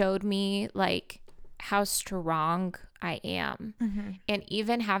it showed me like how strong I am. And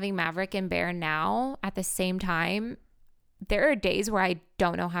even having Maverick and Bear now at the same time, there are days where I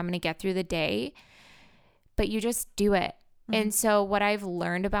don't know how I'm going to get through the day, but you just do it. And so what I've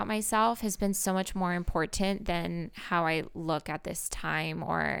learned about myself has been so much more important than how I look at this time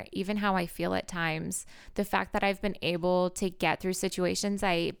or even how I feel at times. The fact that I've been able to get through situations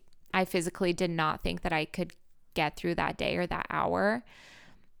I physically did not think that I could get through that day or that hour.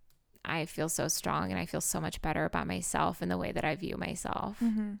 I feel so strong and I feel so much better about myself and the way that I view myself.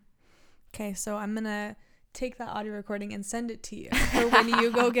 Mm-hmm. Okay, so I'm going to take that audio recording and send it to you for when you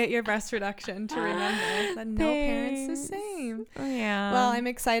go get your breast reduction to remember that no parent's the same. Yeah. Well, I'm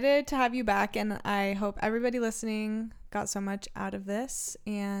excited to have you back, and I hope everybody listening got so much out of this.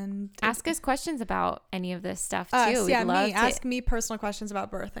 And ask us questions about any of this stuff too. Yeah, We'd love me. to Ask me personal questions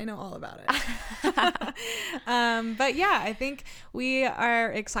about birth. I know all about it. But yeah, I think we are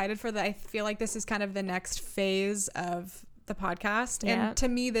excited for I feel like this is kind of the next phase of the podcast, and to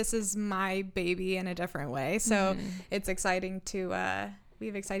me this is my baby in a different way, so it's exciting to we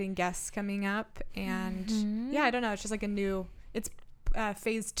have exciting guests coming up, and yeah, I don't know, it's just like it's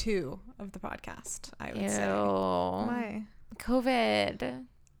phase 2 of the podcast, I would say. Why? COVID.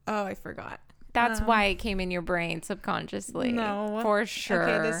 Oh, I forgot. That's why it came in your brain subconsciously. No, for sure.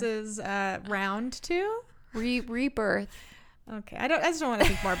 Okay, this is round 2. Rebirth. Okay, I just don't want to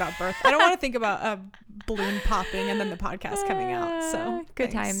think more about birth. I don't want to think about a balloon popping and then the podcast coming out. So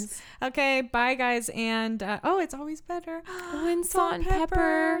good thanks. times. Okay, bye guys, and it's always better when salt and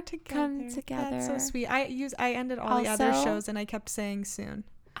pepper come together. That's so sweet. I ended all the other shows and I kept saying soon.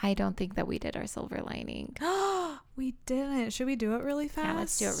 I don't think that we did our silver lining. We didn't. Should we do it really fast? Yeah,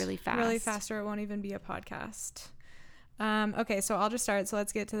 let's do it really fast. Really fast, or it won't even be a podcast. Okay, so I'll just start. So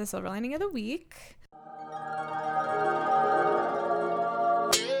let's get to the silver lining of the week.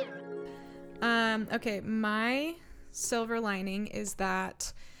 Okay, my silver lining is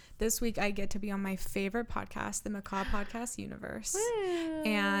that this week I get to be on my favorite podcast, the Macaw Podcast Universe. Woo.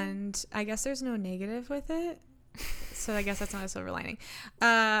 And I guess there's no negative with it. So I guess that's not a silver lining.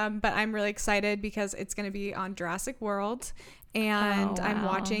 But I'm really excited because it's going to be on Jurassic World. And I'm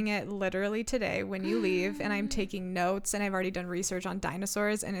watching it literally today when you leave, and I'm taking notes, and I've already done research on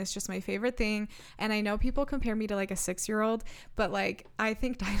dinosaurs, and it's just my favorite thing. And I know people compare me to like a 6-year-old, but like I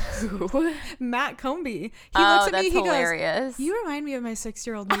think dinosaurs. Matt Comby, he looks at me, he hilarious. goes, "You remind me of my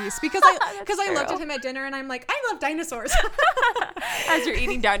 6-year-old niece," because I looked at him at dinner and I'm like, I love dinosaurs. As you're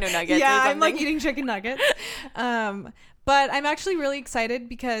eating dino nuggets. Yeah, I'm like eating chicken nuggets. But I'm actually really excited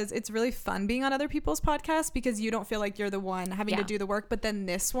because it's really fun being on other people's podcasts because you don't feel like you're the one having to do the work. But then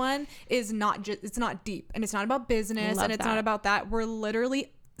this one is not it's not deep, and it's not about business, and it's not about that. We're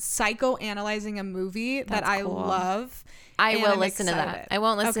literally psychoanalyzing a movie that I love. I will listen to that. I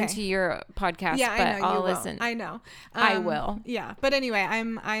won't listen to your podcast, but I'll listen. I know. I will. Yeah. But anyway,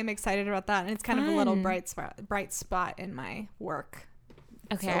 I'm excited about that, and it's kind of a little bright spot in my work.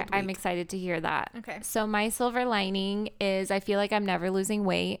 Okay, I'm excited to hear that. Okay. So my silver lining is I feel like I'm never losing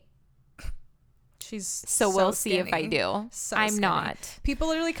weight. She's so we'll see if I do. I'm not. People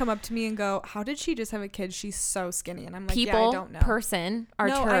literally come up to me and go, "How did she just have a kid? She's so skinny." And I'm like, people, "Yeah, I don't know." Person,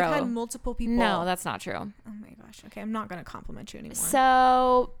 Arturo. No, I've had multiple people. No, that's not true. Oh my gosh. Okay, I'm not gonna compliment you anymore.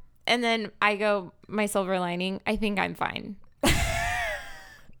 So, and then I go, my silver lining, I think I'm fine.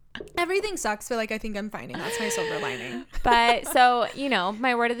 Everything sucks, but like I think I'm fine. That's my silver lining. But so,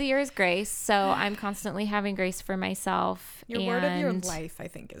 my word of the year is grace. So I'm constantly having grace for myself. Your word of your life, I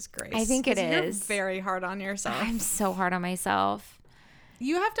think, is grace. I think it is. You're very hard on yourself. I'm so hard on myself.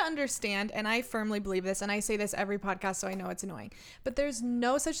 You have to understand, and I firmly believe this, and I say this every podcast, so I know it's annoying, but there's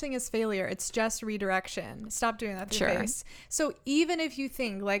no such thing as failure. It's just redirection. Stop doing that to your face. So even if you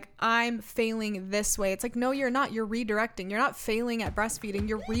think like I'm failing this way, it's like, no, you're not. You're redirecting. You're not failing at breastfeeding.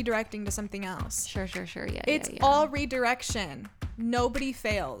 You're redirecting to something else. Sure. Yeah. It's all redirection. Nobody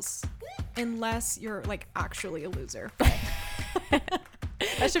fails unless you're like actually a loser.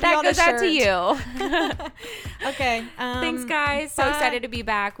 That should be on a shirt. That goes out to you. Okay. Thanks, guys. So excited to be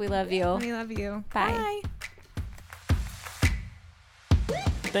back. We love you. We love you. Bye.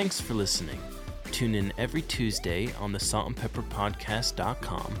 Thanks for listening. Tune in every Tuesday on the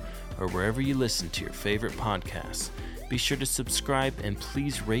saltandpepperpodcast.com or wherever you listen to your favorite podcasts. Be sure to subscribe and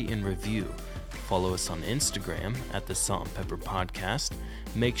please rate and review. Follow us on Instagram at the Salt and Pepper Podcast.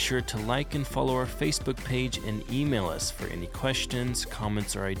 Make sure to like and follow our Facebook page and email us for any questions,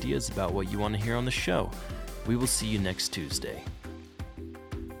 comments, or ideas about what you want to hear on the show. We will see you next Tuesday.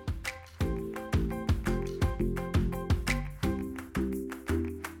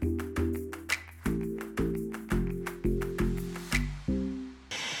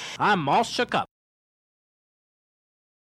 I'm all shook up.